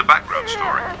filling in the background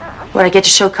story. Would I get to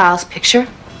show Kyle's picture?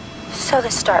 So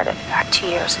this started about 2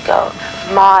 years ago.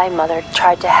 My mother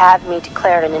tried to have me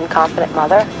declared an incompetent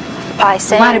mother by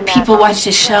saying Why do people watch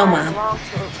this show, Mom?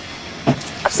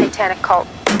 A satanic cult.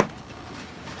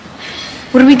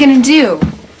 What are we gonna do?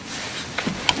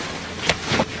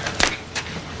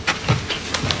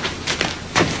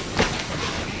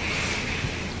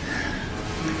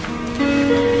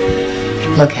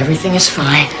 Look, everything is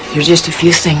fine. There's just a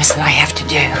few things that I have to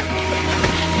do.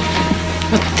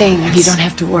 What things? You don't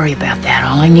have to worry about that.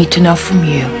 All I need to know from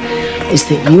you is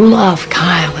that you love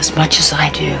Kyle as much as I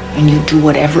do, and you do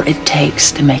whatever it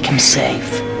takes to make him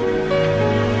safe.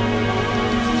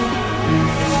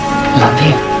 Love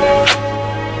you.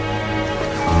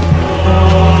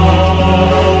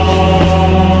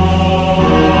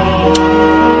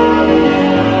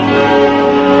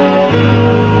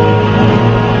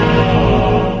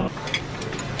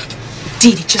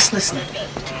 Dee Dee, just listen to me.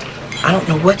 I don't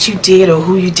know what you did or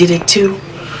who you did it to,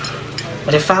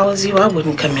 but if I was you, I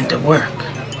wouldn't come into work.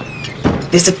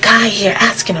 There's a guy here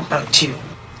asking about you.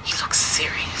 He looks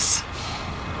serious.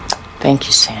 Thank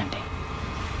you, Sandy.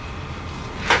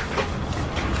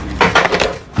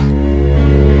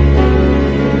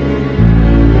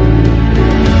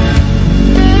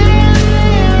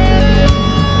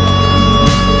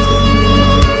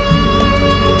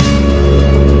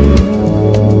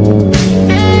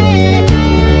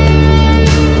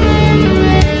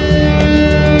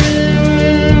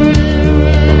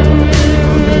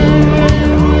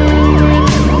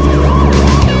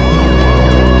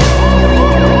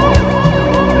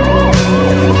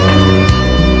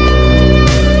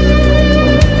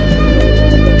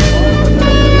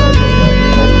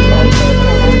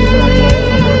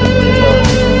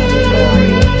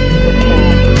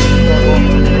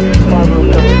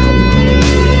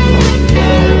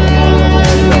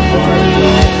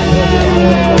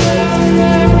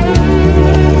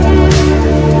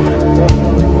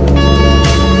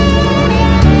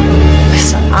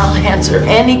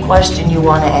 Any question you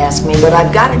want to ask me, but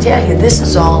I've got to tell you, this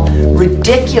is all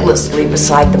ridiculously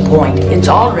beside the point. It's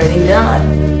already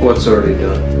done. What's already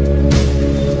done?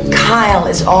 Kyle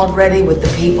is already with the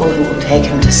people who will take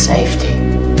him to safety.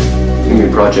 You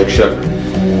mean Project Shepherd?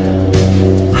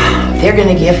 They're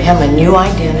going to give him a new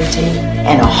identity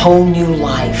and a whole new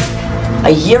life. A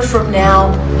year from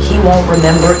now, he won't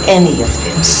remember any of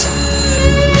this.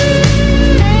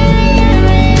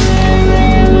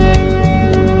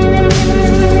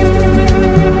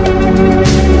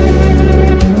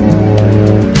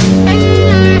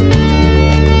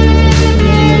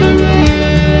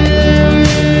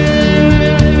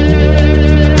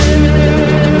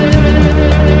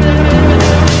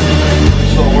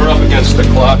 The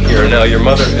clock here. Now, your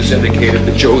mother has indicated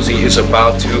that Josie is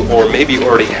about to, or maybe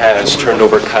already has, turned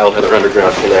over Kyle to their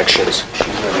underground connections.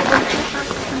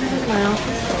 Well,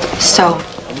 so,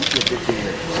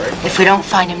 if we don't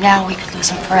find him now, we could lose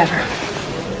him forever.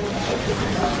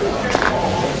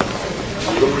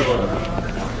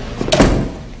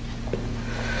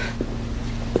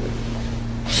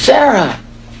 Sarah.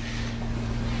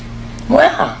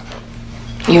 Well,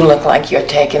 you look like you're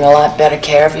taking a lot better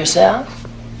care of yourself.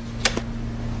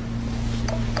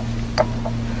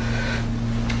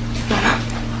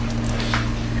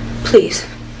 Please.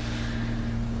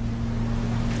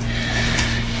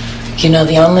 You know,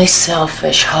 the only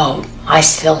selfish hope I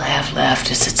still have left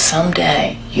is that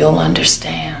someday you'll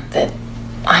understand that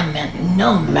I meant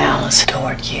no malice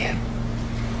toward you.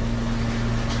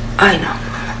 I know.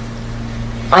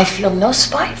 I feel no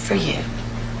spite for you.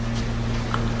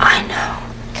 I know.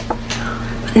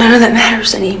 But none of that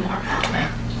matters anymore, Mom.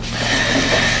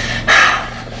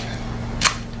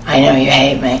 I know you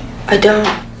hate me. I don't.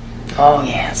 Oh,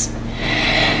 yes.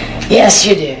 Yes,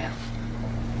 you do.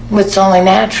 It's only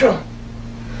natural.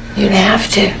 You'd have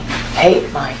to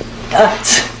hate my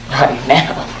guts right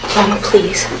now. Mama,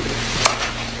 please.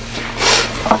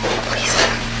 Please.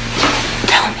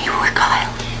 Tell me where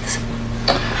Kyle is.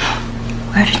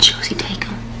 Where did Josie take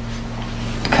him?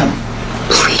 Come.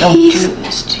 Please. Don't do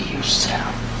this to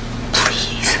yourself.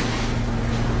 Please.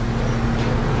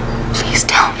 Please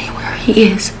tell me where he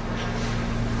is.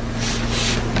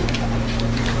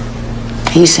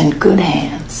 He's in good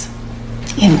hands.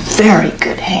 In very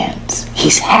good hands.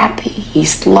 He's happy,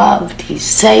 he's loved, he's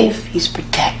safe, he's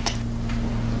protected.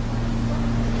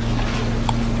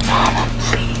 Mama,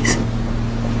 please.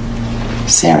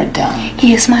 Sarah Dunn.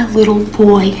 He is my little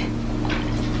boy.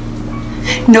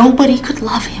 Nobody could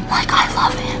love him like I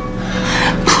love him.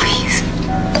 Please,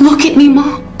 look at me,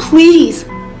 Mom. Please.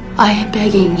 I am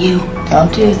begging you.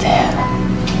 Don't do that.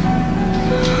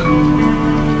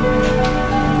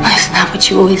 Isn't that what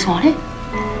you always wanted?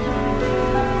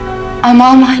 I'm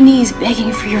on my knees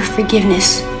begging for your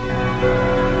forgiveness.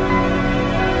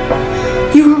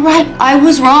 You were right. I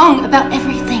was wrong about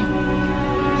everything.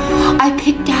 I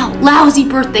picked out lousy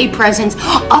birthday presents.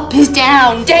 Up is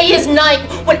down, day is night.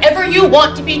 Whatever you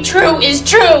want to be true is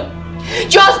true.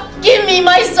 Just give me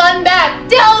my son back.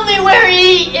 Tell me where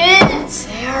he is.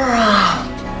 Sarah.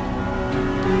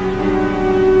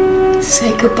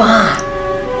 Say goodbye.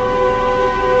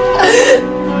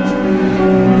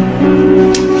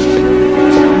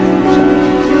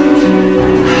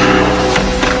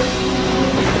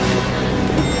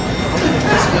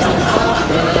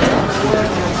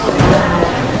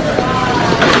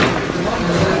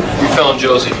 We found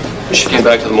Josie. She came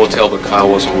back to the motel, but Kyle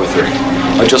wasn't with her.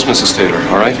 Just Mrs. Taylor,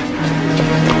 all right?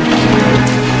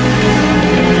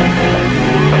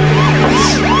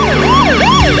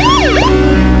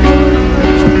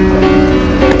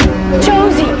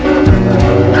 Josie!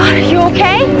 God, are you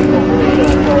okay?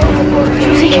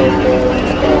 Josie,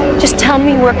 just tell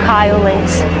me where Kyle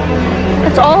is.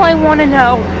 That's all I want to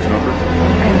know.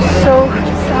 I'm so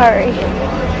sorry.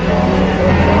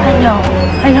 I know.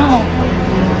 I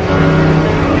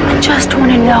just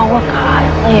want to know where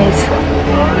Kyle is.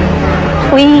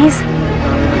 Please?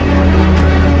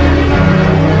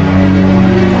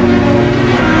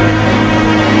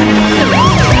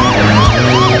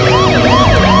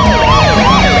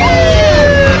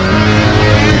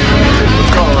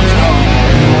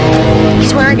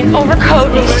 He's wearing an overcoat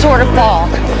and he's sort of bald.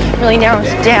 Really narrows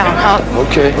it down, huh?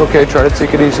 Okay, try to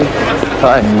take it easy.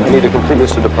 Hi, I need a complete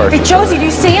list of departures. Hey, Josie, do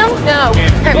you see him? No. All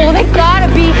right, well, they gotta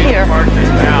be here. Your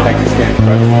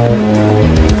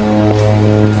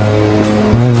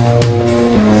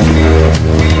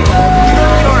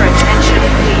attention,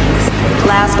 please.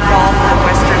 Last call for the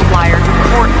Western Flyer to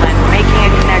Portland, making a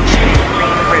connection in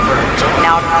Green River.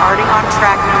 Now departing on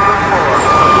track number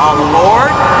 4. All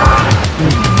aboard.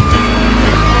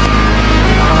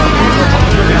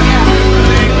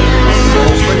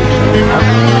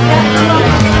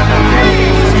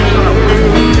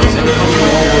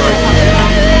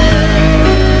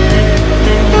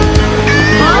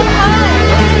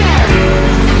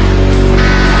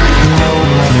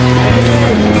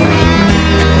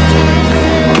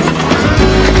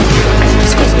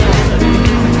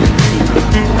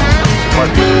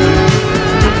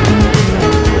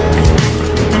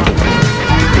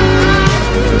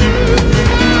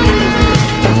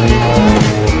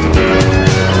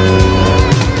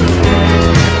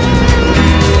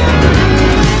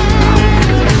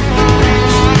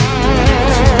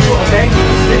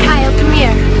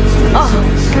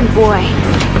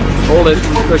 Hold it.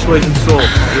 Special Agent Soul.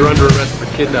 You're under arrest for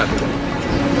kidnapping.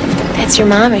 That's your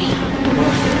mommy.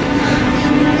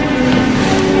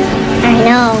 I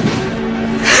know.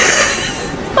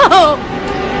 Oh,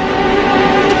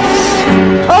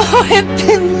 I've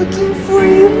been looking for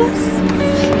you, my son.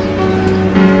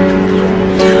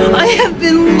 I have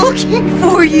been looking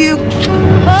for you.